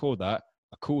days, we would have called that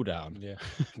a cool down. Yeah.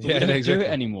 We don't do it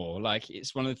anymore. Like,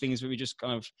 it's one of the things where we just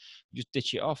kind of just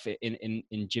ditch it off in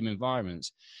gym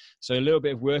environments. So a little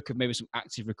bit of work of maybe some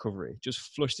active recovery,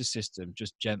 just flush the system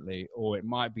just gently. Or it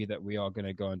might be that we are going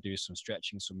to go and do some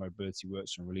stretching, some mobility work,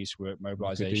 some release work,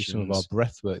 mobilization. We could do some of our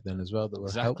breath work then as well that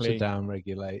will help to down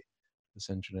regulate the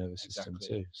central nervous system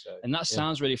too. So, and that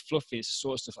sounds really fluffy. It's the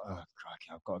sort of stuff like, oh,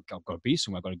 crikey, I've got to be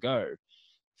somewhere, I've got to go.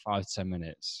 5 to 10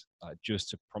 minutes, just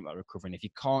to prompt that recovery. And if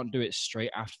you can't do it straight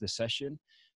after the session,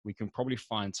 we can probably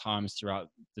find times throughout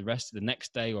the rest of the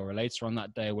next day or later on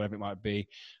that day, or whatever it might be,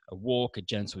 a walk, a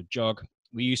gentle jog.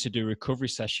 We used to do a recovery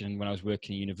session when I was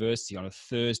working at university on a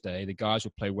Thursday. The guys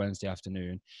would play Wednesday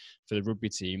afternoon for the rugby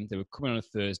team. They would come in on a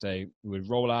Thursday. We would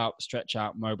roll out, stretch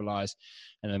out, mobilize,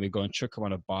 and then we'd go and chuck them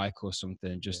on a bike or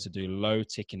something just to do low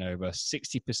ticking over,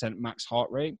 60% max heart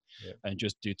rate, and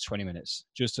just do 20 minutes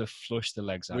just to flush the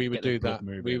legs out. We would do that.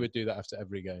 We would do that after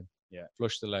every game. Yeah.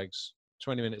 Flush the legs,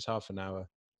 20 minutes, half an hour.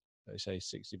 They say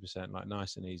 60%, like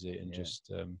nice and easy, and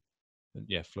just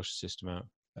flush the system out.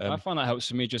 I find that helps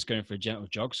for me just going for a gentle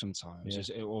jog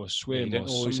sometimes, or swim. You don't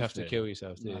always have to kill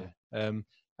yourself, do you?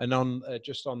 And on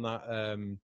just on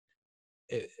that,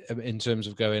 in terms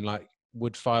of going, like,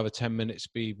 would 5 or 10 minutes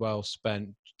be well spent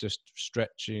just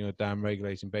stretching or down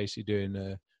regulating, basically doing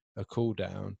a cool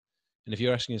down? And if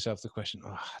you're asking yourself the question,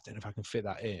 I don't know if I can fit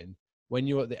that in, when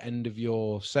you're at the end of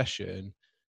your session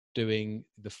doing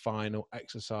the final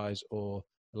exercise or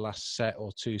the last set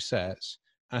or 2 sets,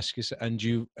 ask yourself, and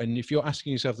if you're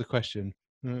asking yourself the question,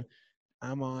 am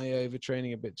I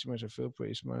overtraining a bit too much? I feel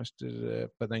pretty smashed,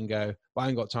 but then go, but I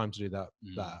ain't got time to do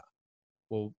that.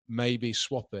 Well, maybe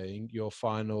swapping your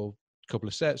final couple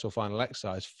of sets or final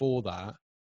exercise for that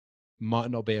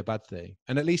might not be a bad thing.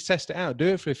 And at least test it out. Do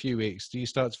it for a few weeks. Do you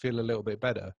start to feel a little bit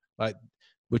better? Like,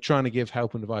 we're trying to give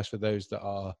help and advice for those that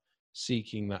are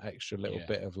seeking that extra little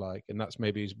bit of, like, and that's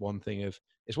maybe one thing of,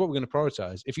 it's what we're going to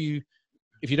prioritize. If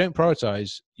you don't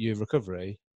prioritize your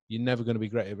recovery, you're never going to be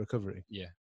great at recovery. Yeah.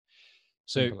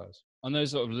 So on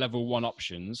those sort of level 1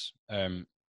 options,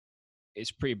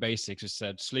 it's pretty basic. As I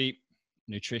said, sleep,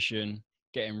 nutrition,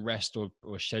 getting rest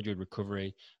or scheduled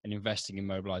recovery, and investing in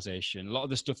mobilization. A lot of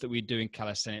the stuff that we do in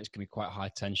calisthenics can be quite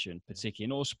high tension, particularly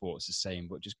in all sports, the same,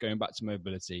 but just going back to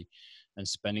mobility and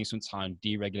spending some time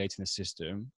deregulating the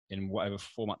system in whatever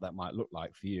format that might look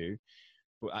like for you,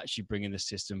 but actually bringing the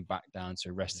system back down to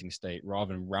a resting state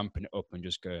rather than ramping it up and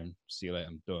just going, see you later,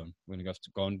 I'm done. We're going to have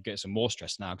to go and get some more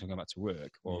stress now because I'm going back to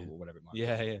work or whatever it might be.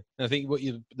 Yeah. And I think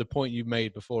the point you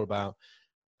made before about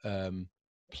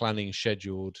planning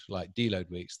scheduled, like, deload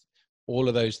weeks, all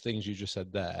of those things you just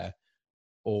said there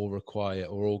all require,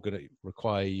 or all going to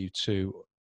require you to,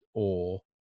 or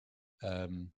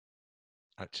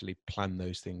actually plan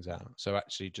those things out. So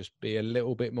actually just be a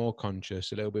little bit more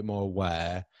conscious, a little bit more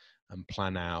aware, and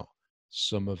plan out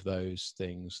some of those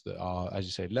things that are, as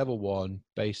you say, level one,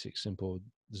 basic, simple.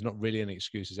 There's not really any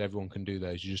excuses. Everyone can do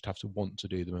those. You just have to want to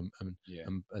do them,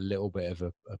 and a little bit of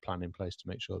a plan in place to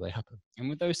make sure they happen. And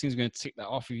with those things, we're going to tick that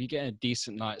off. If you get a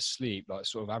decent night's sleep, like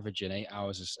sort of averaging 8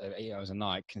 hours a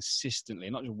night consistently,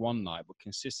 not just one night, but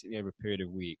consistently over a period of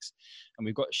weeks, and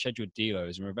we've got scheduled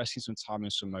delos, and we're investing some time in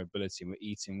some mobility, and we're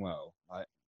eating well, like,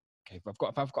 okay, if I've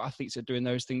got athletes that are doing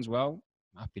those things well,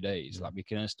 happy days. Like, we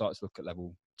can start to look at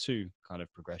level 2 kind of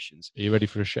progressions. Are you ready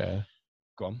for a share?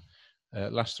 Go on.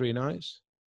 Last 3 nights,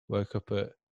 woke up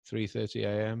at 3:30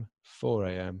 a.m., 4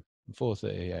 a.m., and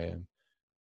 4:30 a.m.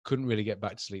 Couldn't really get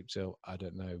back to sleep till I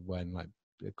don't know when. Like,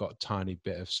 got a tiny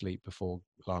bit of sleep before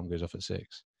alarm goes off at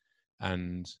 6,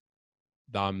 and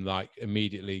I'm like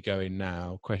immediately going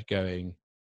now.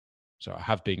 So I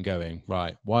have been going,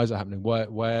 right, why is that happening?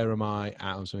 Where am I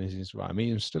at on some of these things? Right, I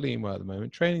mean, I'm still eating well at the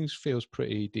moment. Training feels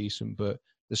pretty decent, but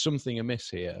there's something amiss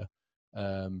here.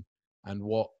 And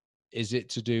what is it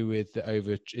to do with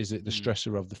is it the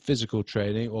stressor of the physical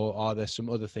training, or are there some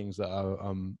other things that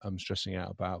I'm stressing out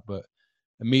about? But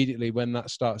immediately when that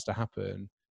starts to happen,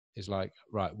 is like,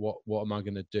 right, what am I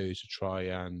going to do to try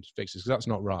and fix this? Because that's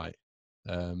not right.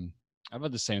 I've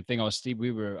had the same thing. I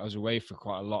was away for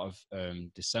quite a lot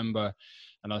of December,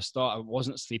 and I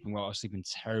wasn't sleeping well. I was sleeping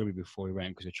terribly before we went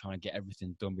because we were trying to get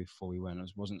everything done before we went.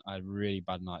 I had a really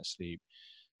bad night's sleep.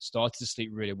 Started to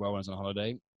sleep really well when I was on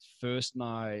holiday. First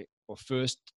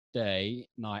day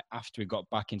night after we got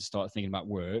back in to start thinking about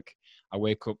work, I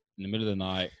wake up in the middle of the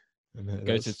night,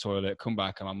 go to the toilet, come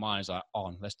back, and my mind is like,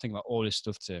 on, let's think about all this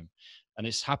stuff, Tim. And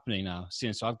it's happening now.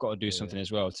 So I've got to do something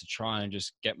as well to try and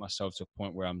just get myself to a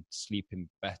point where I'm sleeping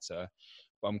better.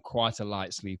 But I'm quite a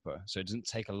light sleeper, so it doesn't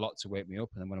take a lot to wake me up.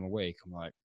 And then when I'm awake, I'm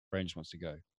like, brain just wants to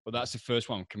go. But that's the first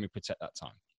one. Can we protect that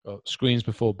time? Well, screens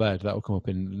before bed, that will come up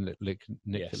in Nick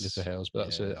Litterhales, but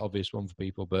that's an obvious one for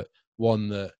people, but one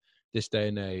that this day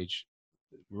and age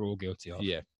we're all guilty of.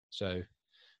 Yeah. So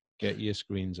get your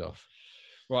screens off.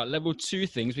 Right, level 2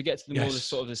 things. We get to the more the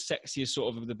sort of the sexier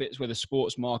sort of the bits where the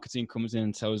sports marketing comes in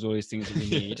and tells all these things that we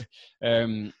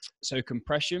need. So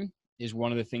compression is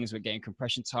one of the things we're getting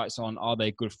compression tights on. Are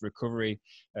they good for recovery?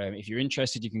 If you're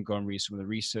interested, you can go and read some of the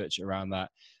research around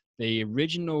that. The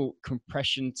original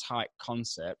compression tight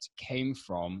concept came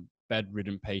from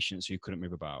bedridden patients who couldn't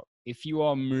move about. If you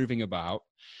are moving about,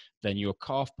 then your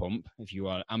calf pump, if you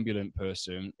are an ambulant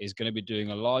person, is going to be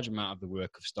doing a large amount of the work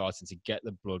of starting to get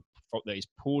the blood that is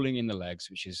pooling in the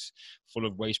legs, which is full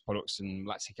of waste products and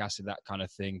lactic acid, that kind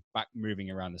of thing, back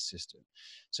moving around the system.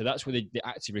 So that's where the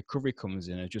active recovery comes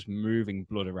in, of just moving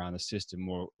blood around the system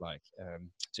more, like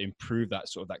to improve that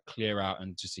sort of that clear out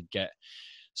and just to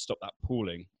stop that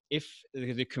pooling. If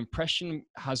the compression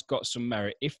has got some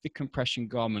merit, if the compression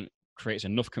garment creates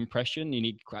enough compression, you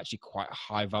need actually quite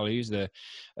high values. The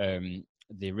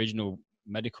original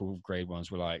medical grade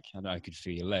ones were like, I don't know, I could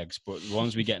feel your legs, but the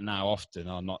ones we get now often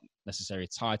are not necessarily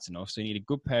tight enough. So you need a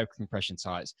good pair of compression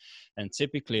tights. And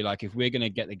typically, like, if we're going to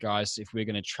get the guys, if we're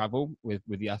going to travel with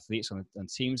the athletes on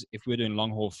teams, if we're doing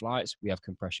long haul flights, we have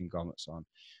compression garments on.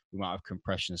 We might have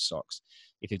compression socks.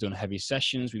 If they've done heavy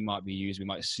sessions, we might be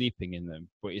sleeping in them.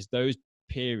 But it's those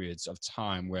periods of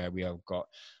time where we have got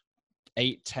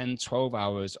 8, 10, 12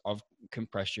 hours of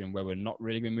compression where we're not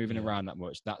really been moving around that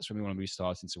much. That's when we want to be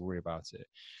starting to worry about it.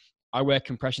 I wear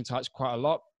compression tights quite a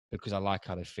lot because I like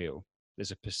how they feel.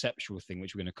 There's a perceptual thing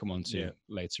which we're going to come on to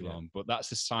later on, but that's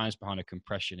the science behind a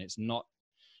compression. It's not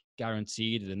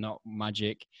guaranteed. They're not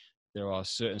magic. There are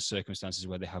certain circumstances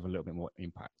where they have a little bit more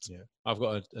impact. Yeah, I've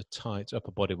got a tight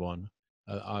upper body one.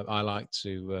 I like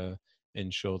to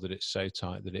ensure that it's so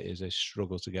tight that it is a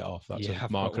struggle to get off. That's a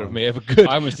marker of me of a good.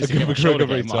 I almost did to get my shoulder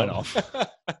getting mine off.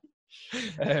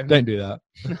 Don't do that.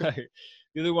 No.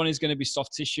 The other one is going to be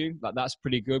soft tissue. Like, that's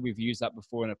pretty good. We've used that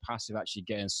before in the past of actually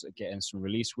getting some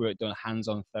release work done,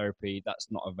 hands-on therapy. That's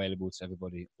not available to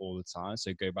everybody all the time.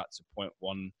 So go back to point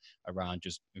one around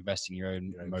just investing your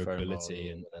own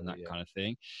mobility and that kind of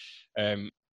thing.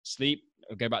 Sleep.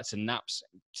 I'll go back to naps,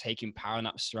 taking power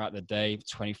naps throughout the day,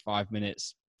 25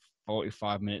 minutes,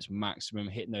 45 minutes maximum,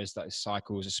 hitting those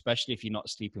cycles, especially if you're not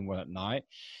sleeping well at night.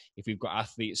 If we've got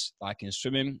athletes like in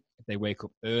swimming, if they wake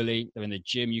up early, they're in the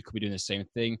gym, you could be doing the same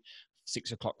thing.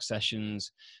 6 o'clock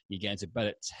sessions, you get into bed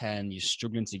at 10, you're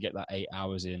struggling to get that 8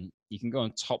 hours in. You can go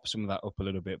and top some of that up a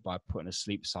little bit by putting a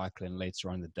sleep cycle in later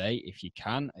on in the day if you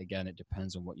can. Again, it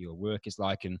depends on what your work is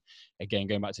like. And again,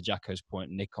 going back to Jacko's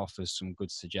point, Nick offers some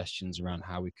good suggestions around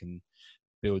how we can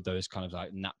build those kind of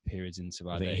like nap periods into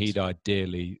our I think days. he'd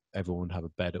ideally everyone would have a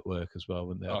bed at work as well,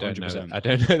 wouldn't they? Oh, 100%. I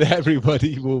don't know that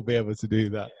everybody will be able to do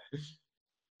that.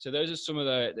 So those are some of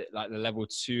the like the level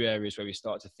 2 areas where we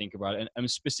start to think about it, and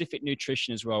specific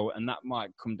nutrition as well. And that might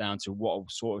come down to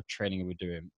what sort of training we're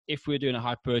doing. If we're doing a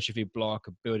hypertrophy block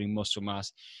of building muscle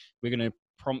mass, we're going to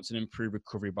prompt and improve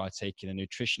recovery by taking a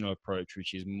nutritional approach,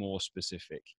 which is more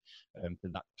specific to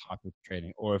that type of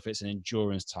training. Or if it's an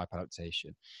endurance type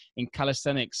adaptation. In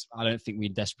calisthenics, I don't think we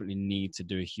desperately need to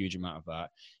do a huge amount of that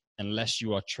unless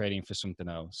you are training for something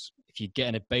else. If you're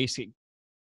getting a basic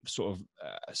sort of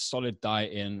a solid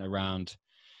diet in around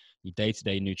your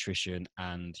day-to-day nutrition,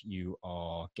 and you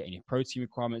are getting your protein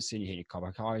requirements in, you're hitting your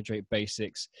carbohydrate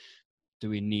basics, do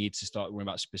we need to start worrying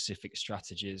about specific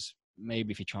strategies?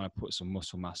 Maybe if you're trying to put some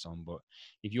muscle mass on, but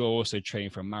if you're also training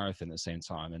for a marathon at the same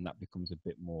time, then that becomes a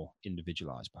bit more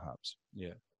individualized perhaps.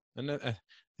 Yeah. And I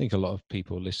think a lot of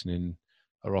people listening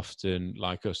are often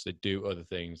like us. They do other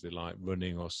things. They like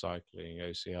running or cycling,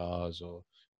 OCRs or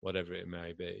whatever it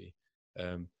may be.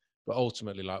 But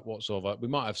ultimately, like what sort of, we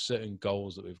might have certain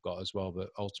goals that we've got as well, but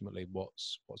ultimately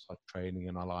what's our training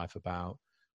in our life about?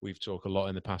 We've talked a lot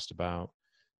in the past about,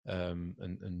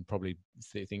 and probably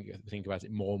think about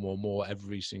it more and more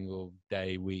every single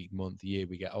day, week, month, year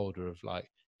we get older, of like,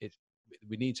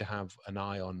 we need to have an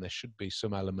eye on, there should be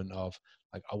some element of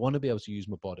like, I want to be able to use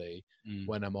my body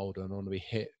when I'm older, and I want to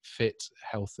be fit,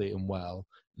 healthy and well,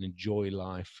 and enjoy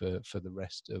life for the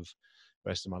rest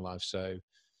of my life. So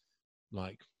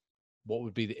like, what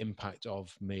would be the impact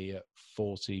of me at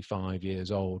 45 years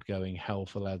old going hell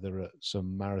for leather at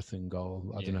some marathon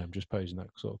goal? I don't know. I'm just posing that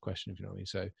sort of question, if you know what I mean.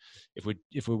 So if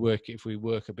we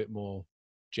work a bit more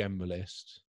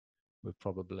generalist, we'd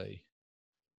probably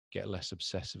get less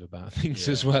obsessive about things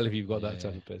as well, if you've got that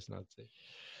type of personality.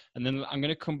 And then I'm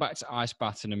going to come back to ice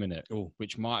bath in a minute,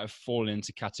 which might have fallen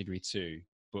into category 2.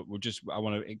 But I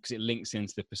want to, because it links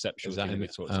into the perceptual thing that we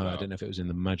talked about. I don't know if it was in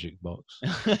the magic box.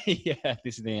 Yeah,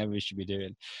 this is the thing everybody should be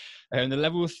doing. And the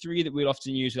level 3 that we'll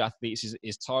often use with athletes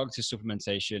is targeted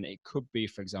supplementation. It could be,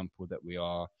 for example, that we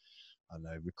are, I don't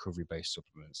know, recovery-based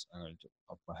supplements.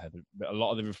 Off my head, but a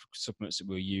lot of the supplements that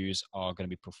we'll use are going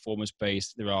to be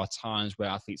performance-based. There are times where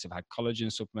athletes have had collagen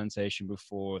supplementation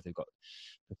before. They've got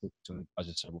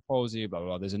cerebral palsy, blah, blah,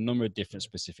 blah. There's a number of different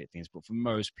specific things, but for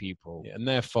most people, and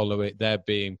they're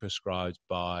being prescribed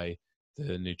by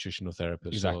the nutritional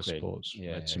therapist or sports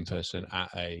medicine person at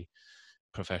a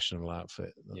professional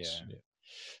outfit.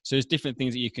 So there's different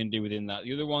things that you can do within that.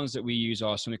 The other ones that we use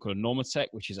are something called a Normatec,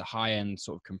 which is a high-end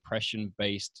sort of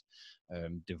compression-based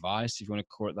device, if you want to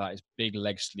call it that. It's big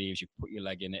leg sleeves. You put your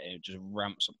leg in it, and it just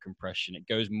ramps up compression. It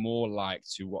goes more like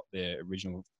to what the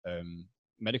original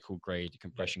medical grade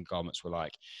compression garments were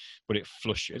like, but it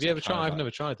flushes. Have you ever tried? I've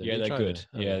never tried them. Yeah, they're good.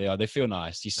 Yeah, they are. They feel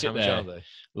nice. You sit How much there. Are they?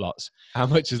 Lots. How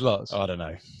much is lots? Oh, I don't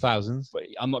know. Thousands. But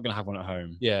I'm not going to have one at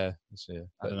home. Yeah.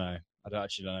 I don't know. I don't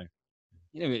actually know.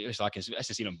 You know, it's like, it's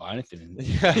just, you don't buy anything.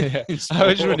 Yeah. I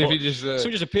was wondering if you just...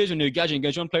 Someone just appears with a new gadget and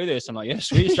goes, "Do you want to play with this?" I'm like, "Yeah,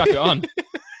 sweet, strap it on."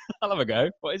 I'll have a go.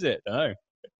 What is it? I don't know.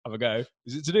 Have a go.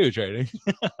 Is it to do with training?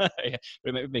 Yeah, but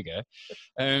it make it bigger.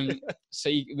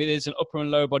 So there's an upper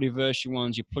and lower body version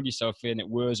ones. You plug yourself in, it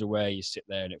whirs away, you sit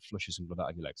there and it flushes some blood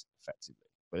out of your legs effectively.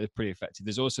 But it's pretty effective.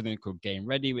 There's also something called Game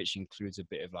Ready, which includes a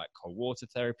bit of like cold water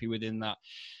therapy within that.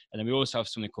 And then we also have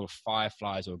something called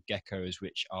fireflies or geckos,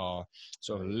 which are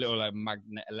sort of a little like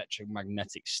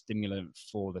electromagnetic stimulant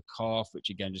for the calf, which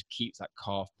again just keeps that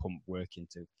calf pump working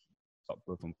to stop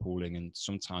blood from pooling. And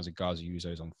sometimes the guys use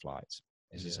those on flights.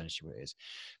 Is essentially what it is.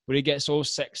 But it gets all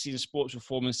sexy and sports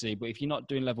performance-y. But if you're not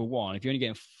doing level 1, if you're only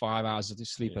getting 5 hours of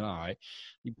sleep a night,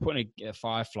 you putting a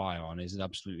firefly on is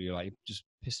absolutely like just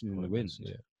pissing in the wind.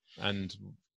 Yeah. And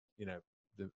you know,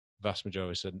 the vast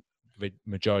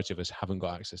majority of us haven't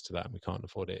got access to that, and we can't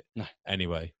afford it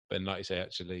anyway. But like you say,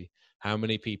 actually, how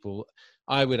many people?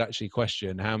 I would actually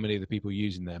question how many of the people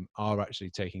using them are actually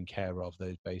taking care of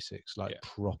those basics, like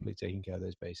properly taking care of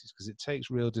those basics, because it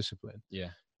takes real discipline.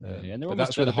 And but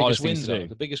that's where the biggest wins are.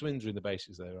 The biggest wins are in the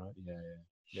basics, though, right?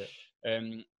 Yeah.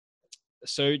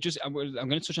 So I'm going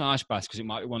to touch on ice baths because it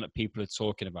might be one that people are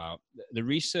talking about. The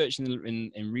research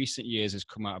in recent years has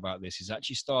come out about this. Is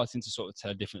actually starting to sort of tell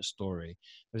a different story.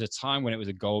 There was a time when it was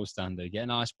a gold standard. Get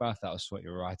an ice bath, that'll sort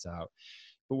you right out.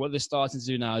 But what they're starting to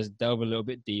do now is delve a little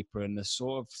bit deeper, and they're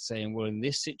sort of saying, well, in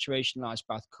this situation, an ice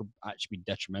bath could actually be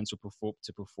detrimental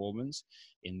to performance.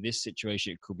 In this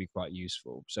situation, it could be quite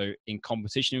useful. So in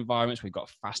competition environments, we've got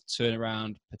fast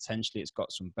turnaround. Potentially, it's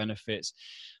got some benefits.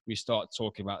 We start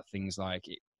talking about things like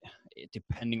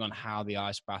depending on how the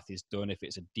ice bath is done, if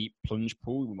it's a deep plunge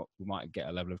pool, we might get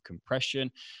a level of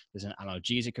compression. There's an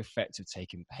analgesic effect of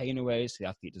taking pain away, so the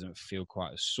athlete doesn't feel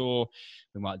quite as sore.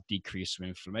 We might decrease some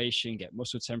inflammation, get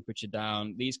muscle temperature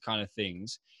down, these kind of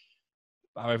things.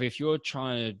 However, if you're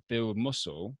trying to build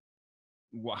muscle,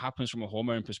 what happens from a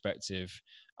hormone perspective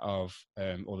of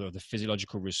or the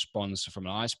physiological response from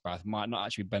an ice bath might not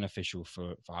actually be beneficial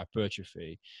for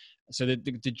hypertrophy. So the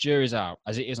jury's out,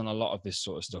 as it is on a lot of this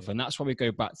sort of stuff. And that's why we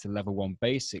go back to level 1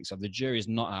 basics of the jury is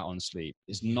not out on sleep.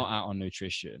 It's not out on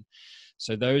nutrition.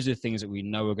 So those are things that we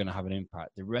know are going to have an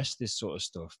impact. The rest of this sort of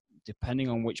stuff, depending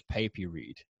on which paper you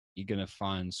read, you're going to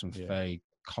find some very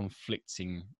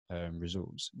conflicting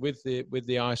results. With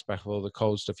the ice bath or the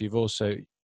cold stuff, you've also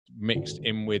mixed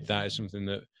in with that is something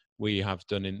that we have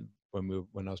done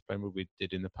when I was playing, what we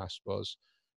did in the past was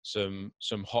some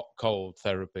hot cold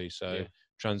therapy. So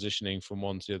transitioning from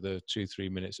one to the other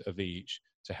 2-3 minutes of each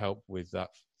to help with that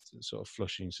sort of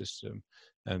flushing system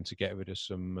and to get rid of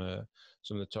some of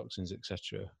the toxins,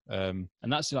 etc. And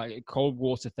that's like cold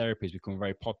water therapy has become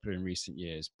very popular in recent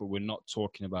years, but we're not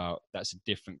talking about, that's a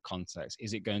different context.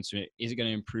 Is it going to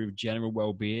improve general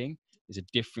well-being? Is a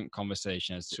different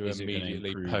conversation as to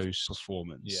immediately post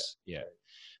performance.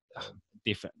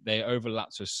 Different. They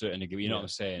overlap to a certain degree. You know what I'm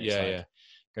saying? It's like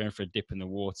going for a dip in the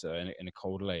water in a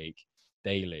cold lake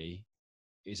daily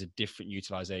is a different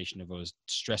utilization of us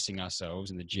stressing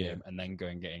ourselves in the gym and then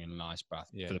getting in an ice bath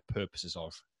for the purposes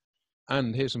of.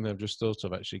 And here's something I've just thought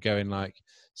of actually, going like,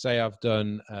 say I've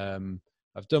done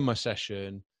my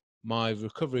session. My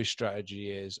recovery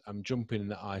strategy is I'm jumping in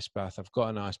the ice bath. I've got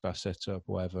an ice bath set up,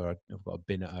 whatever. I've got a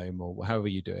bin at home or however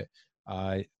you do it.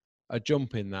 I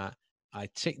jump in that. I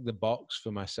tick the box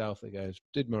for myself that goes,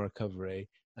 did my recovery.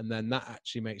 And then that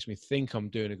actually makes me think I'm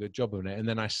doing a good job of it. And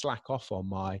then I slack off on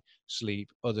my sleep,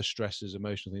 other stresses,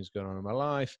 emotional things going on in my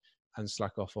life, and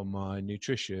slack off on my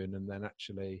nutrition. And then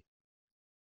actually,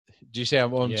 do you see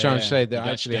what I'm trying to say? That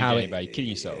actually how you're killing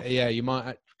yourself. Yeah, you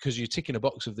might, because you're ticking a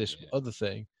box of this other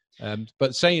thing.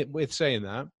 But saying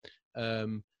that,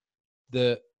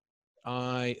 that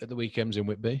I at the weekends in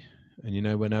Whitby,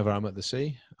 and whenever I'm at the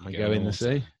sea, I go in the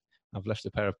sea. I've left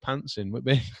a pair of pants in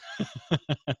Whitby.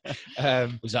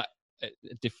 Was that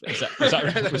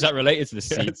related to the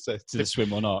sea, to the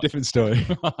swim or not? Different story.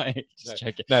 Right, just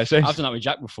checking. No, I've done that with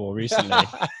Jack before recently.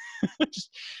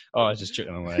 I just chucked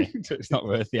them away. It's not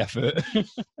worth the effort.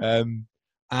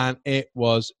 And it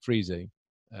was freezing.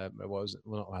 It was it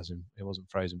wasn't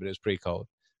frozen, but it was pretty cold.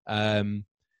 When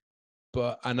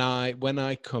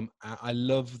I come out, I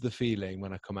love the feeling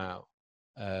when I come out,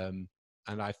 and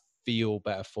I feel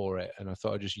better for it. And I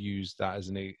thought I'd just use that as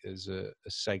a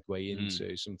segue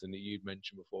into something that you'd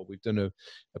mentioned before. We've done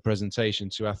a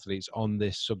presentation to athletes on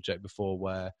this subject before,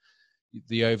 where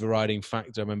the overriding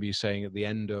factor, I remember you saying at the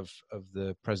end of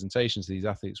the presentation to these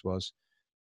athletes, was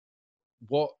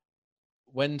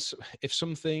if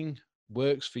something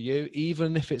works for you,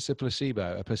 even if it's a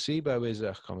placebo is, I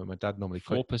can't remember, my dad normally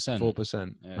 4%.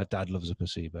 4%. My dad loves a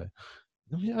placebo.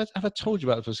 Have I told you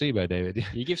about the placebo, David?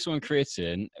 You give someone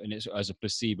creatine and it's as a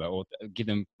placebo, or give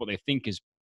them what they think is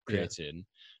creatine.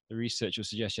 The research will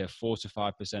suggest 4 to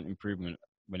 5% improvement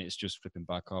when it's just flipping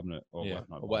bicarbonate or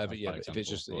whatever. Yeah, if it's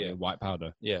just white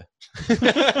powder. Yeah.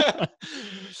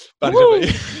 But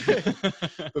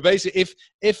basically,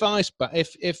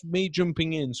 if me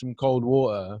jumping in some cold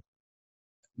water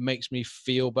makes me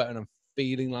feel better and I'm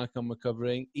feeling like I'm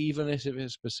recovering, even if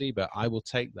it's placebo, I will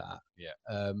take that.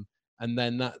 And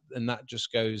then that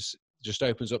just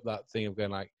opens up that thing of going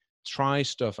like, try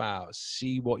stuff out,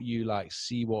 see what you like,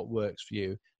 see what works for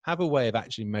you. Have a way of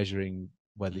actually measuring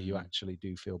whether you actually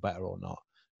do feel better or not.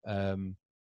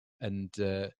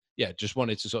 Just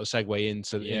wanted to sort of segue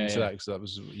into that, because that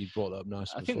was, you brought that up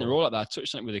nicely. I think they're all like that. I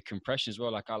touched on it with the compression as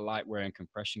well. Like, I like wearing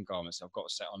compression garments. I've got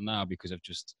set on now because I'm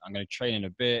going to train in a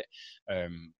bit.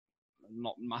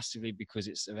 Not massively because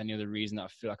it's of any other reason that I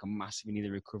feel like I massively need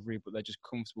a recovery, but they're just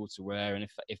comfortable to wear. And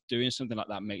if doing something like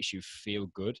that makes you feel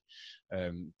good,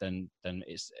 then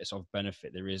it's of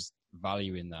benefit. There is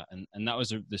value in that. And that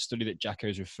was the study that Jacko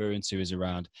is referring to, is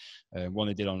around one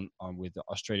they did on with the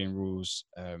Australian rules,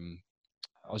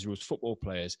 Aussie rules football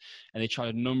players, and they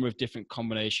tried a number of different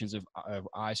combinations of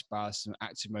ice baths and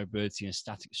active mobility and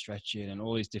static stretching and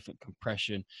all these different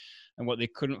compression. And what they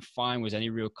couldn't find was any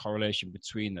real correlation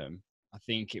between them. I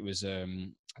think it was, I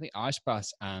think ice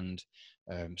baths and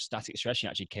static stretching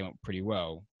actually came up pretty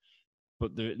well,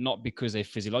 but not because they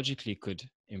physiologically could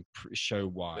show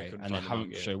why, and they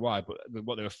haven't shown why. But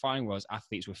what they were finding was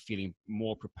athletes were feeling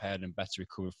more prepared and better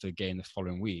recovered for the game the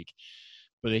following week.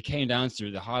 But they came down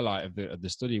to the highlight of the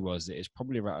study was that it's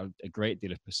probably around a great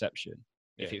deal of perception.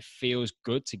 Yeah. If it feels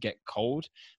good to get cold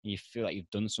and you feel like you've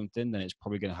done something, then it's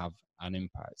probably going to have an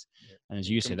impact. Yeah. And as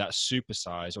you say, that's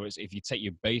supersized, or if you take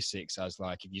your basics as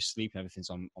like, if you sleep and everything's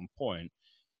on point,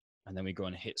 and then we go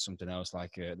and hit something else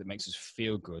like that makes us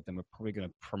feel good, then we're probably going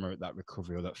to promote that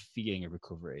recovery or that feeling of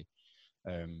recovery.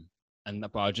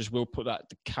 But I just will put that,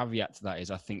 the caveat to that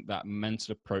is I think that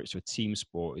mental approach to a team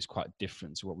sport is quite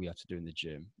different to what we have to do in the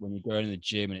gym. When you go in the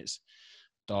gym and it's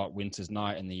dark winter's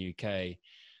night in the UK,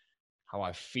 how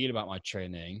I feel about my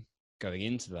training going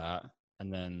into that,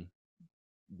 and then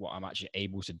what I'm actually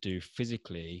able to do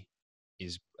physically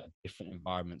is a different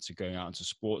environment to going out into a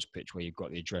sports pitch where you've got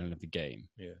the adrenaline of the game.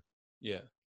 Yeah.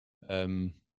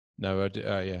 No,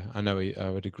 I know I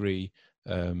would agree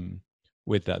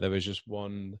with that. There was just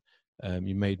one,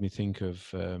 you made me think of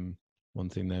one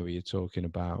thing there where you're talking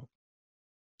about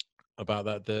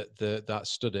that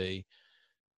study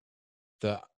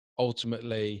that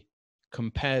ultimately,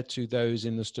 compared to those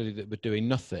in the study that were doing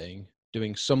nothing,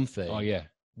 doing something, Oh yeah,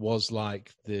 was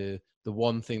like the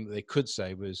one thing that they could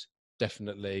say was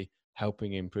definitely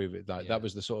helping improve it. Like that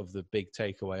was the sort of the big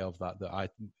takeaway of that I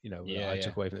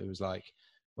took away from it. It was like,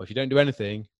 well, if you don't do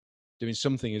anything, doing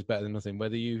something is better than nothing.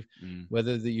 Whether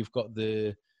you've got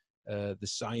the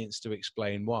science to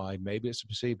explain why, maybe it's a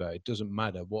placebo, it doesn't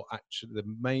matter. What actually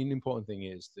the main important thing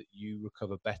is that you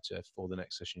recover better for the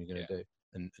next session you're going to do,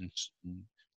 and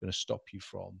going to stop you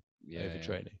from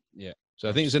overtraining. Yeah. So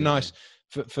I think it's a nice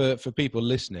for people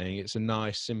listening. It's a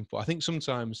nice, simple. I think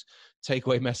sometimes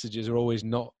takeaway messages are always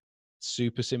not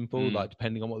super simple, like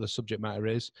depending on what the subject matter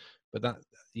is. But that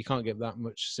you can't get that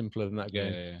much simpler than that.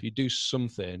 Going, if you do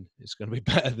something, it's going to be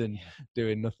better than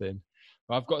doing nothing.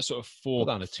 Well, I've got sort of four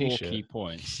key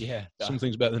points. Yeah,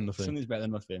 something's better than nothing. Something's better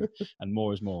than nothing, and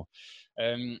more is more.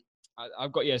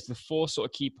 I've got the four sort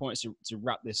of key points to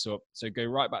wrap this up. So go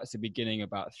right back to the beginning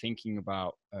about thinking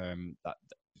about that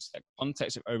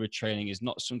context of overtraining is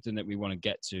not something that we want to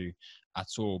get to at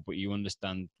all, but you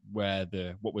understand where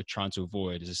what we're trying to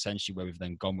avoid is essentially where we've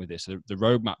then gone with this. So the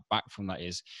roadmap back from that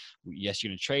is, yes, you're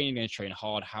going to train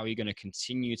hard. How are you going to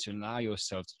continue to allow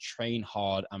yourself to train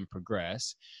hard and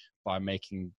progress by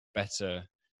making better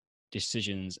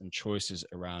decisions and choices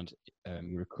around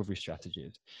your recovery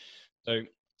strategies? So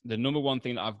the number one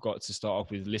thing that I've got to start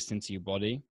off with is listening to your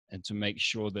body, and to make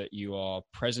sure that you are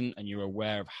present and you're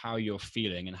aware of how you're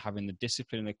feeling and having the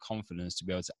discipline and the confidence to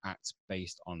be able to act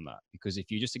based on that. Because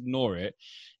if you just ignore it,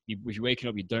 if you're waking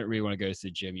up, you don't really want to go to the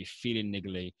gym, you're feeling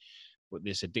niggly, but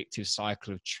this addictive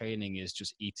cycle of training is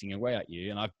just eating away at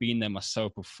you. And I've been there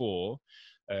myself before.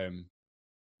 It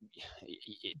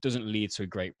doesn't lead to a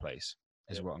great place,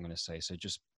 is what I'm going to say. So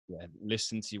just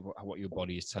listen to what your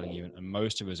body is telling you. And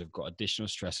most of us have got additional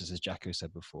stresses, as Jacko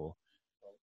said before.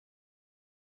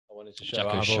 I wanted to show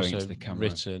I've also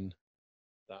written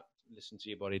that listen to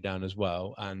your body down as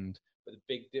well. And but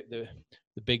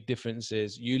the big difference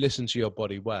is you listen to your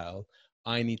body well.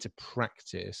 I need to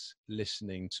practice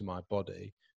listening to my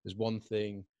body. There's one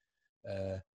thing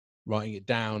writing it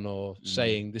down or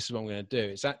saying this is what I'm going to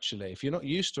do. It's actually, if you're not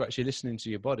used to actually listening to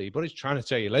your body's trying to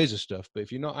tell you loads of stuff, but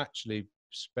if you're not actually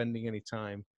spending any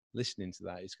time listening to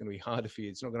that, it's going to be harder for you.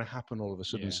 It's not going to happen all of a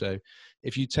sudden. So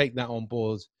if you take that on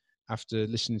board after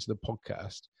listening to the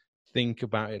podcast, think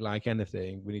about it like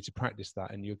anything. We need to practice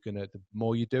that, and the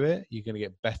more you do it, you're going to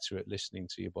get better at listening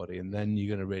to your body, and then you're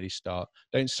going to really start.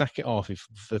 Don't sack it off if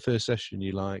for the first session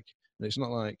you like, and it's not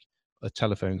like a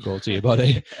telephone call to your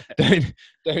body.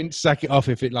 don't sack it off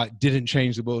if it like didn't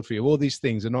change the world for you. All these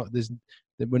things are not.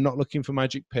 We're not looking for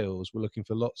magic pills. We're looking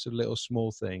for lots of little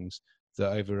small things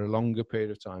that over a longer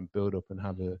period of time build up and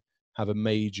have a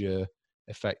major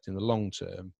effect in the long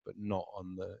term, but not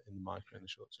in the micro in the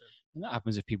short term. And that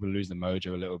happens if people lose the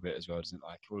mojo a little bit as well, doesn't it?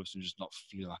 Like all of a sudden just not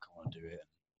feel like I want to do it.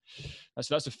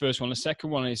 That's the first one. The second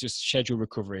one is just schedule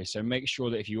recovery. So make sure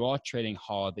that if you are training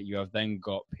hard, that you have then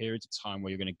got periods of time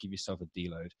where you're going to give yourself a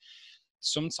deload.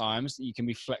 Sometimes you can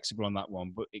be flexible on that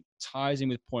one, but it ties in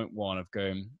with point one of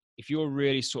going, if you're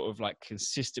really sort of like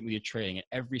consistent with your training and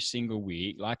every single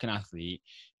week, like an athlete,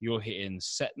 you're hitting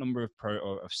set number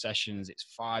of sessions,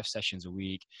 it's 5 sessions a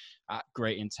week at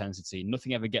great intensity,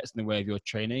 nothing ever gets in the way of your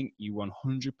training, you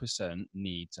 100%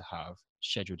 need to have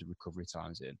scheduled recovery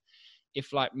times in.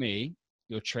 If like me,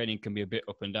 your training can be a bit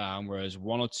up and down, whereas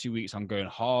 1 or 2 weeks I'm going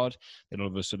hard, then all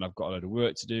of a sudden I've got a load of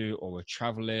work to do, or we're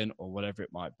traveling, or whatever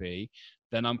it might be,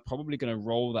 then I'm probably going to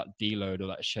roll that deload or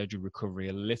that scheduled recovery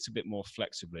a little bit more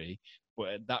flexibly.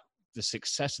 But the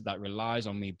success of that relies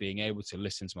on me being able to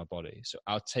listen to my body. So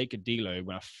I'll take a deload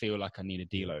when I feel like I need a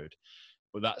deload.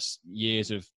 But that's years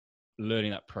of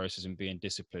learning that process and being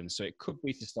disciplined. So it could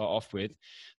be, to start off with,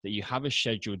 that you have a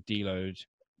scheduled deload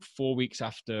 4 weeks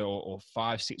after, or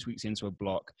 5-6 weeks into a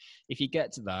block. If you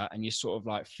get to that and you're sort of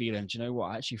like feeling, do you know what,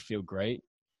 I actually feel great,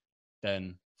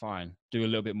 then fine, do a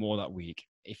little bit more that week.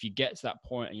 If you get to that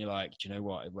point and you're like, do you know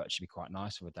what, it would actually be quite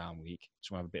nice for a down week,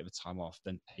 just want to have a bit of a time off,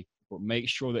 then take, but make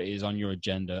sure that it is on your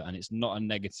agenda and it's not a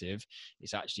negative.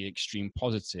 It's actually extreme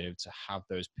positive to have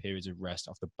those periods of rest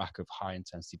off the back of high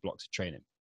intensity blocks of training.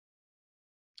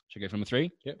 Should I go for number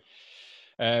 3? Yep.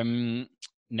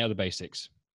 Nail the basics.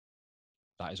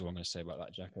 That is all I'm going to say about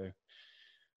that, Jacko.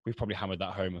 We've probably hammered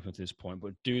that home up until this point,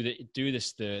 but take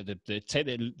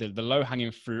the low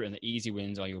hanging fruit and the easy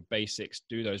wins are your basics.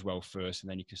 Do those well first, and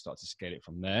then you can start to scale it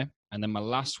from there. And then my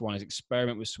last one is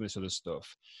experiment with some of this other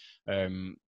stuff.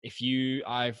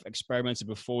 I've experimented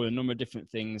before with a number of different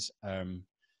things.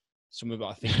 Some of it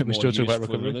I think we're still talking about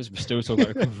recovery. We're still talking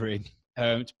about recovery.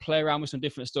 To play around with some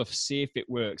different stuff, see if it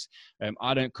works.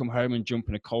 I don't come home and jump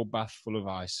in a cold bath full of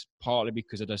ice, partly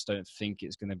because I just don't think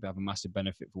it's going to have a massive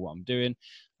benefit for what I'm doing.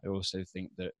 I also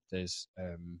think that there's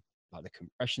like the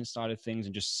compression side of things,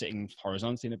 and just sitting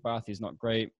horizontally in a bath is not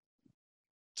great.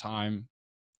 Time,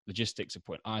 logistics of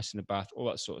putting ice in the bath, all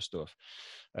that sort of stuff.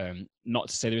 Not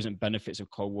to say there isn't benefits of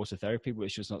cold water therapy, but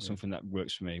it's just not something that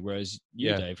works for me. Whereas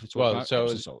you, Dave, talk about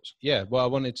Epsom salts. Yeah, well, I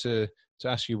wanted to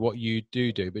ask you what you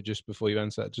do, but just before you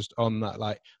answer that, just on that,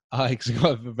 like, I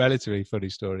got a relatively funny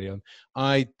story on.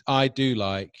 I do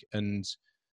like, and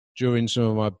during some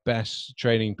of my best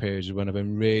training periods when I've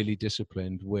been really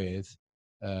disciplined with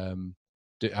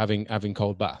having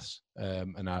cold baths,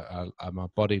 and my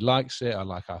body likes it. I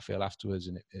like how I feel afterwards,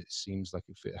 and it seems like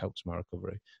it helps my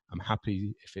recovery. I'm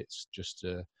happy if it's just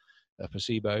a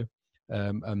placebo,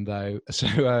 and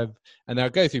I'll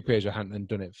go through periods where I hadn't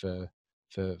done it for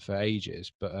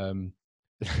ages, but I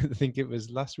think it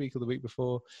was last week or the week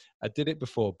before. I did it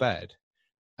before bed,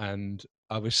 and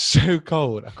I was so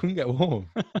cold I couldn't get warm.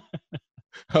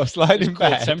 I was lying in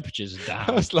bed. Temperatures down.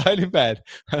 I was lying in bed.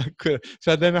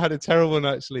 So then I had a terrible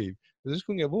night's sleep. I just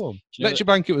couldn't get warm. Electric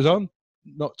blanket was on,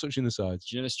 not touching the sides.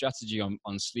 Do you know the strategy on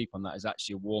sleep on that is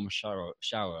actually a warm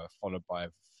shower followed by a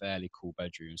fairly cool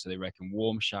bedroom. So they reckon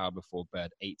warm shower before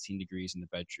bed, 18 degrees in the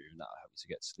bedroom. That'll help you to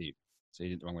get sleep. So you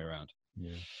did it the wrong way around.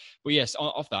 Yeah. But yes,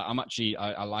 off that,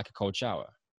 I like a cold shower.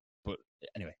 But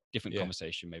anyway, different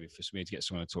conversation maybe for me to get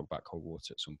someone to talk about cold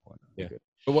water at some point. Yeah.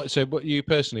 But what you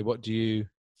personally, what do you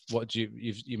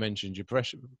mentioned your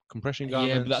compression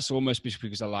garments? Yeah, but that's almost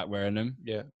because I like wearing them.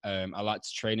 Yeah. I like to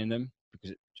train in them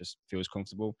because it just feels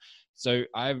comfortable. So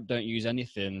I don't use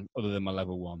anything other than my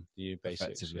level 1. You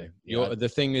basically. Yeah. The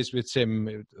thing is with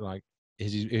Tim, like,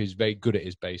 he's very good at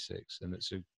his basics, and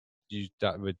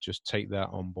that would just take that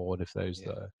on board if those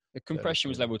that are. The compression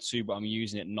was level 2, but I'm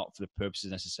using it not for the purposes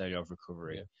necessarily of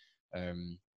recovery. Yeah.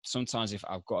 Sometimes if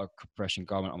I've got a compression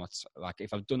garment on my,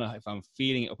 if I'm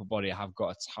feeling upper body, I have got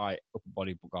a tight upper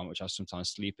body garment, which I sometimes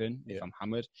sleep in if I'm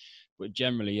hammered. But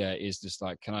generally, it's just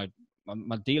like,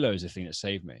 my deload is the thing that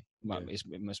saved me.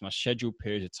 It's my scheduled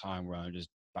period of time where I'm just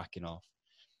backing off.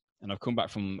 And I've come back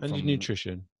from your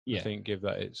nutrition. I think give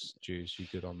that its dues. You're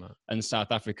good on that. And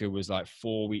South Africa was like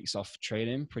 4 weeks off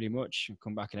training pretty much. And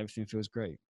come back and everything feels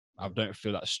great. I don't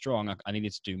feel that strong. I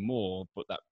needed to do more, but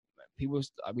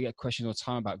we get questions all the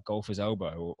time about golfer's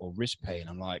elbow or wrist pain.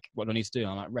 I'm like, what do I need to do?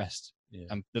 And I'm like, rest. Yeah.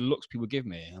 And the looks people give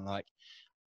me, I'm like,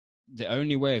 the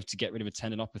only way to get rid of a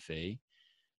tendinopathy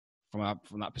from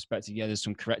that perspective, there's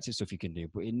some corrective stuff you can do,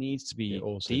 but it needs to be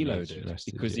deloaded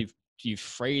because you've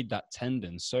frayed that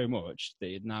tendon so much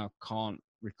that it now can't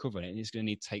recover, and it's going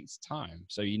to take time.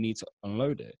 So you need to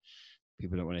unload it.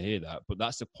 People don't want to hear that, but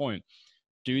that's the point.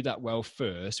 Do that well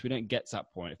first. We don't get to that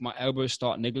point. If my elbows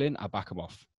start niggling, I back them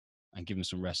off and give them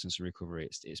some rest and some recovery.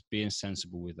 It's being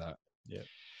sensible with that. Yeah.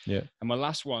 Yeah. And my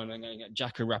last one, I'm going to get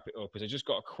Jack to wrap it up, is I just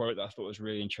got a quote that I thought was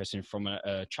really interesting from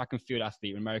a track and field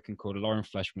athlete, an American called Lauren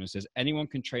Fleshman. It says, anyone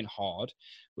can train hard,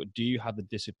 but do you have the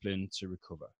discipline to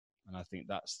recover? And I think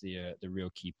that's the real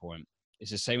key point.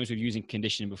 It's the same as with using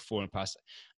conditioning before in the past.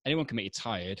 Anyone can make you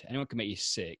tired. Anyone can make you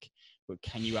sick, but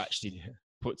can you actually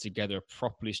put together a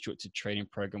properly structured training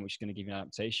program which is going to give you an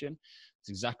adaptation? It's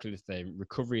exactly the same.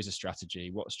 Recovery is a strategy.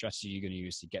 What strategy are you going to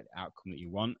use to get the outcome that you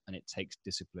want? And it takes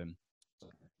discipline.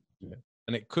 Yeah.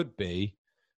 And it could be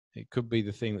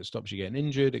the thing that stops you getting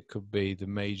injured. It could be the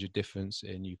major difference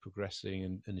in you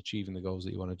progressing and achieving the goals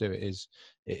that you want to do.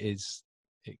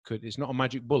 It's not a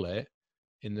magic bullet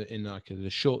in the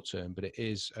short term, but it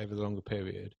is over the longer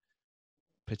period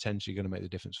potentially going to make the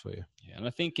difference for you. Yeah, and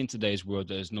I think in today's world,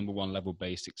 those number 1 level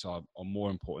basics are more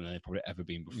important than they've probably ever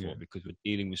been before, because we're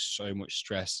dealing with so much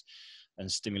stress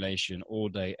and stimulation all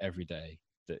day, every day.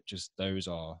 that just those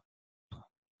are,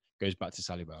 goes back to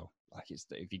Sally Bell. Like, it's,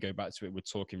 if you go back to it, we're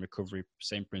talking recovery,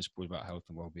 same principles about health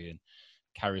and well-being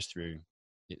carries through.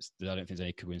 I don't think there's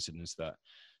any coincidence that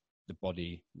the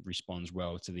body responds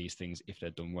well to these things if they're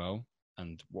done well,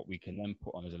 and what we can then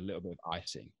put on is a little bit of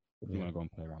icing if we want to go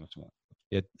and play around with something.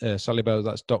 Yeah, Sally Bell,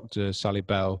 that's Dr. Sally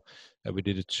Bell. We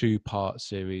did a 2-part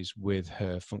series with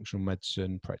her functional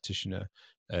medicine practitioner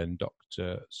and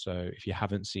doctor. So if you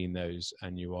haven't seen those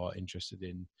and you are interested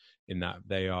in that,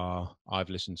 I've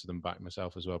listened to them back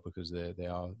myself as well, because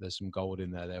there's some gold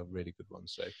in there. They're really good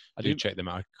ones. So I do check them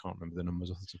out. I can't remember the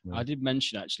numbers off the top of my head. I did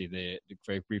mention actually the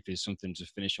very briefly something to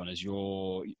finish on is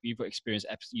you've got experience.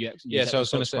 Yeah, so I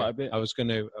was going to say, I was going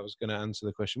to answer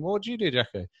the question. What do you do,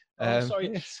 Jacko? Oh, sorry.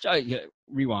 Yes.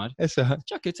 Rewind. Yes,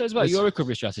 Jacko, tell us about your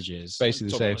recovery strategies.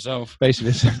 Basically the same.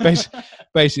 Basically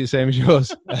Basically the same as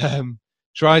yours.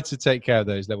 Tried to take care of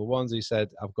those level ones. He said,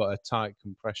 I've got a tight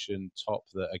compression top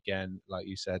that, again, like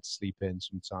you said, sleep in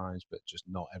sometimes, but just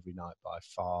not every night by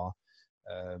far.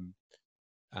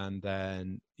 And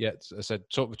then, yeah, I said,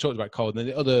 we talked about cold. And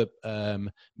then the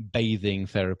other bathing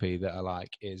therapy that I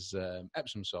like is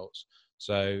Epsom salts.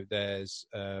 So there's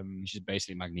which is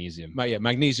basically magnesium.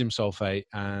 Magnesium sulfate,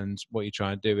 and what you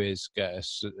try and do is get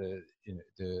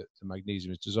the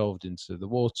magnesium is dissolved into the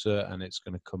water, and it's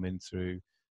going to come in through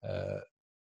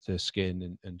the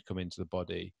skin and come into the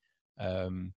body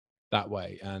that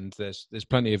way. And there's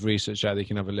plenty of research out there. You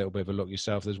can have a little bit of a look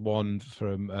yourself. There's one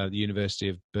from the University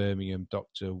of Birmingham,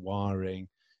 Dr. Waring,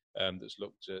 that's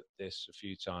looked at this a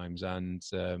few times, and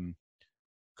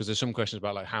because there's some questions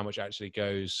about like how much actually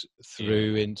goes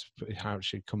through into how it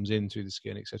actually comes in through the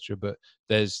skin, etc. But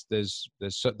there's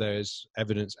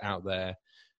evidence out there,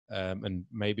 and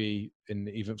maybe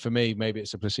even for me, maybe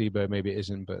it's a placebo, maybe it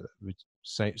isn't, but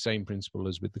same principle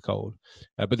as with the cold.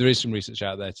 But there is some research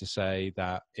out there to say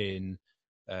that in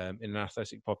an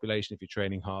athletic population, if you're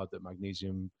training hard, that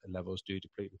magnesium levels do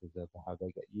deplete because of how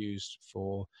they get used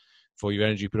for your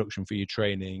energy production for your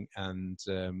training, and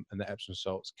the Epsom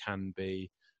salts can be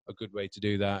a good way to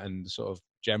do that. And the sort of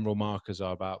general markers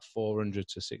are about 400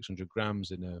 to 600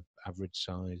 grams in an average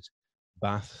size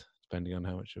bath, depending on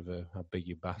how big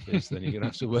your bath is. Then you're gonna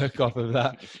have to work off of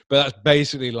that. But that's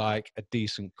basically like a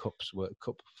decent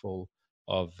cupful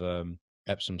of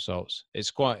Epsom salts.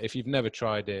 It's quite, if you've never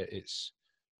tried it, it's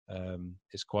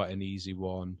quite an easy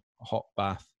one. A hot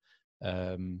bath,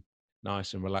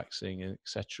 nice and relaxing,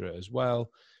 etc. as well.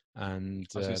 And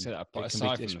I was going to say that, but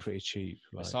it's pretty cheap.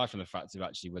 Aside from the fact of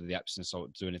actually whether the Epsom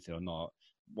salt do anything or not,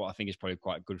 what I think is probably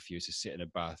quite good for you is to sit in a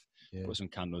bath, put some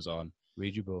candles on,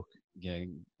 read your book,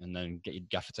 and then get your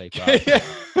gaffer tape out,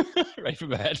 ready for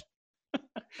bed.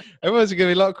 Everyone's giving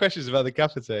me a lot of questions about the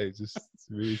gaffer tape. Just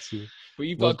really too. But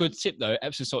you've got a good tip though.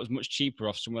 Epsom salt is much cheaper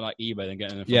off somewhere like eBay than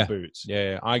getting them from Boots.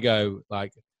 Yeah, I go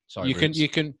like you Boots.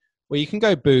 can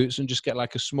go Boots and just get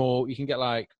like a small. You can get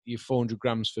like your 400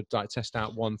 grams for like test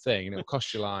out one thing, and it'll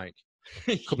cost you like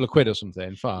a couple of quid or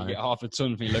something. Fine. You get half a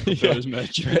ton from your local builders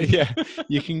merchant. Yeah,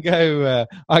 you can go.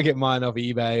 I get mine off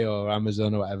eBay or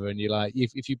Amazon or whatever, and you like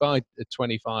if you buy a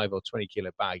 25 or 20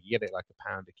 kilo bag, you get it like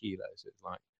 £1 a kilo. So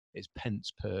it's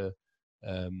pence per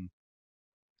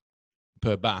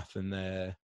bath, and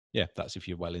that's if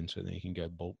you're well into it. Then you can go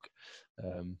bulk.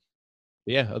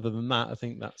 Other than that, I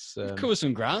think that's cover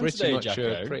some ground today,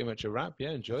 Jacko. Pretty much a wrap.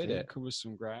 Yeah, enjoyed it. Cover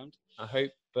some ground. I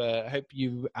hope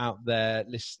you out there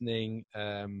listening,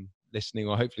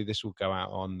 or hopefully this will go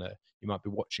out on. You might be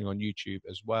watching on YouTube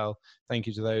as well. Thank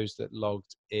you to those that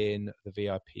logged in, the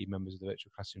VIP members of the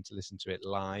virtual classroom, to listen to it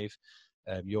live.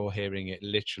 You're hearing it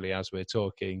literally as we're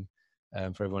talking.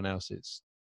 For everyone else,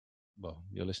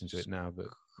 you're listening to it now, but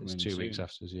it's 2 weeks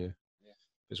after you. Yeah.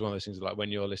 It's one of those things like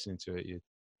when you're listening to it,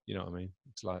 you know what I mean?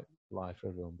 It's like live for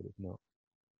everyone, but it's not.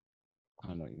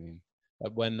 I know what you mean.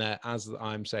 Like when as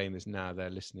I'm saying this now,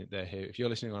 they're listening, they're here. If you're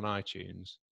listening on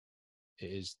iTunes, it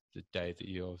is the day that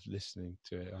you're listening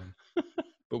to it on.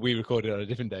 But we recorded on a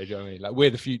different day, do you know what I mean? Like we're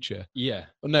the future. Yeah.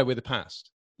 Well, no, we're the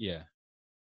past. Yeah.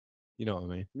 You know what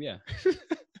I mean? Yeah.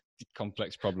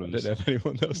 Complex problems. I don't know if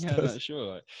anyone else does. I'm not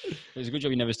sure. It's a good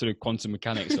job you never studied quantum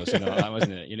mechanics or something like that,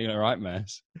 wasn't it? You're doing a right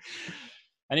mess.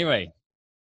 Anyway,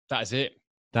 that's it.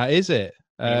 That is it.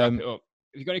 Wrap it up.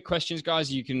 If you've got any questions,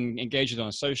 guys, you can engage with us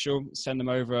on social. Send them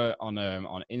over on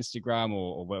Instagram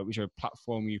or whichever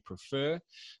platform you prefer.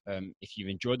 If you've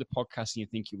enjoyed the podcast and you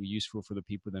think it will be useful for the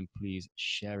people, then please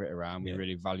share it around. We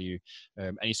really value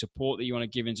any support that you want to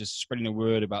give into spreading the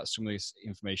word about some of this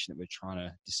information that we're trying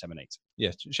to disseminate.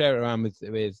 Yeah, share it around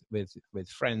with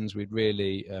friends. We'd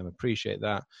really appreciate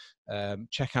that.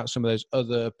 Check out some of those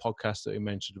other podcasts that we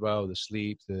mentioned as well, the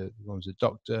sleep, the ones with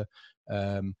Doctor.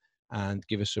 and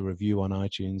give us a review on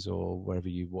iTunes or wherever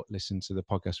you listen to the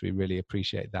podcast. We really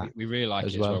appreciate that. We really like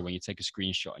it as well when you take a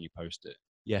screenshot and you post it.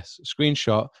 Yes,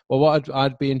 screenshot. Well, what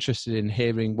I'd be interested in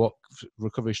hearing what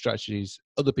recovery strategies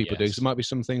other people do. Because there might be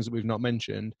some things that we've not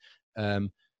mentioned.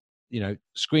 You know,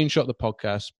 screenshot the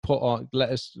podcast, let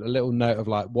us a little note of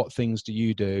like, what things do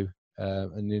you do?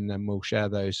 And then we'll share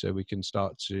those so we can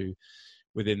start to,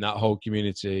 within that whole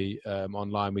community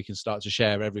online, we can start to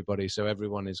share everybody. So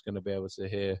everyone is going to be able to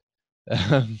hear.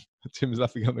 Tim's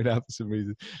laughing at me now for some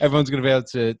reason. Everyone's going to be able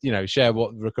to, you know, share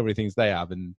what recovery things they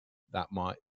have, and that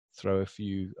might throw a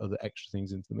few other extra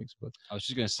things into the mix. But I was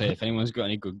just going to say, if anyone's got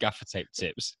any good gaffer tape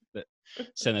tips,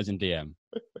 send those in DM.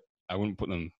 I wouldn't put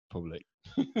them public.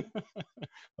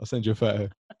 I'll send you a photo.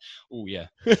 Oh yeah.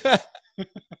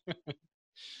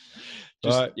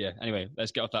 Right. Yeah. Anyway,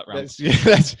 let's get off that rant.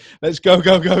 Let's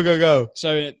go.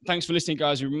 So thanks for listening,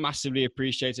 guys. We massively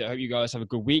appreciate it. I hope you guys have a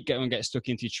good week. Everyone get stuck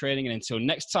into your training, and until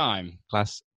next time,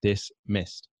 class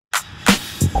dismissed.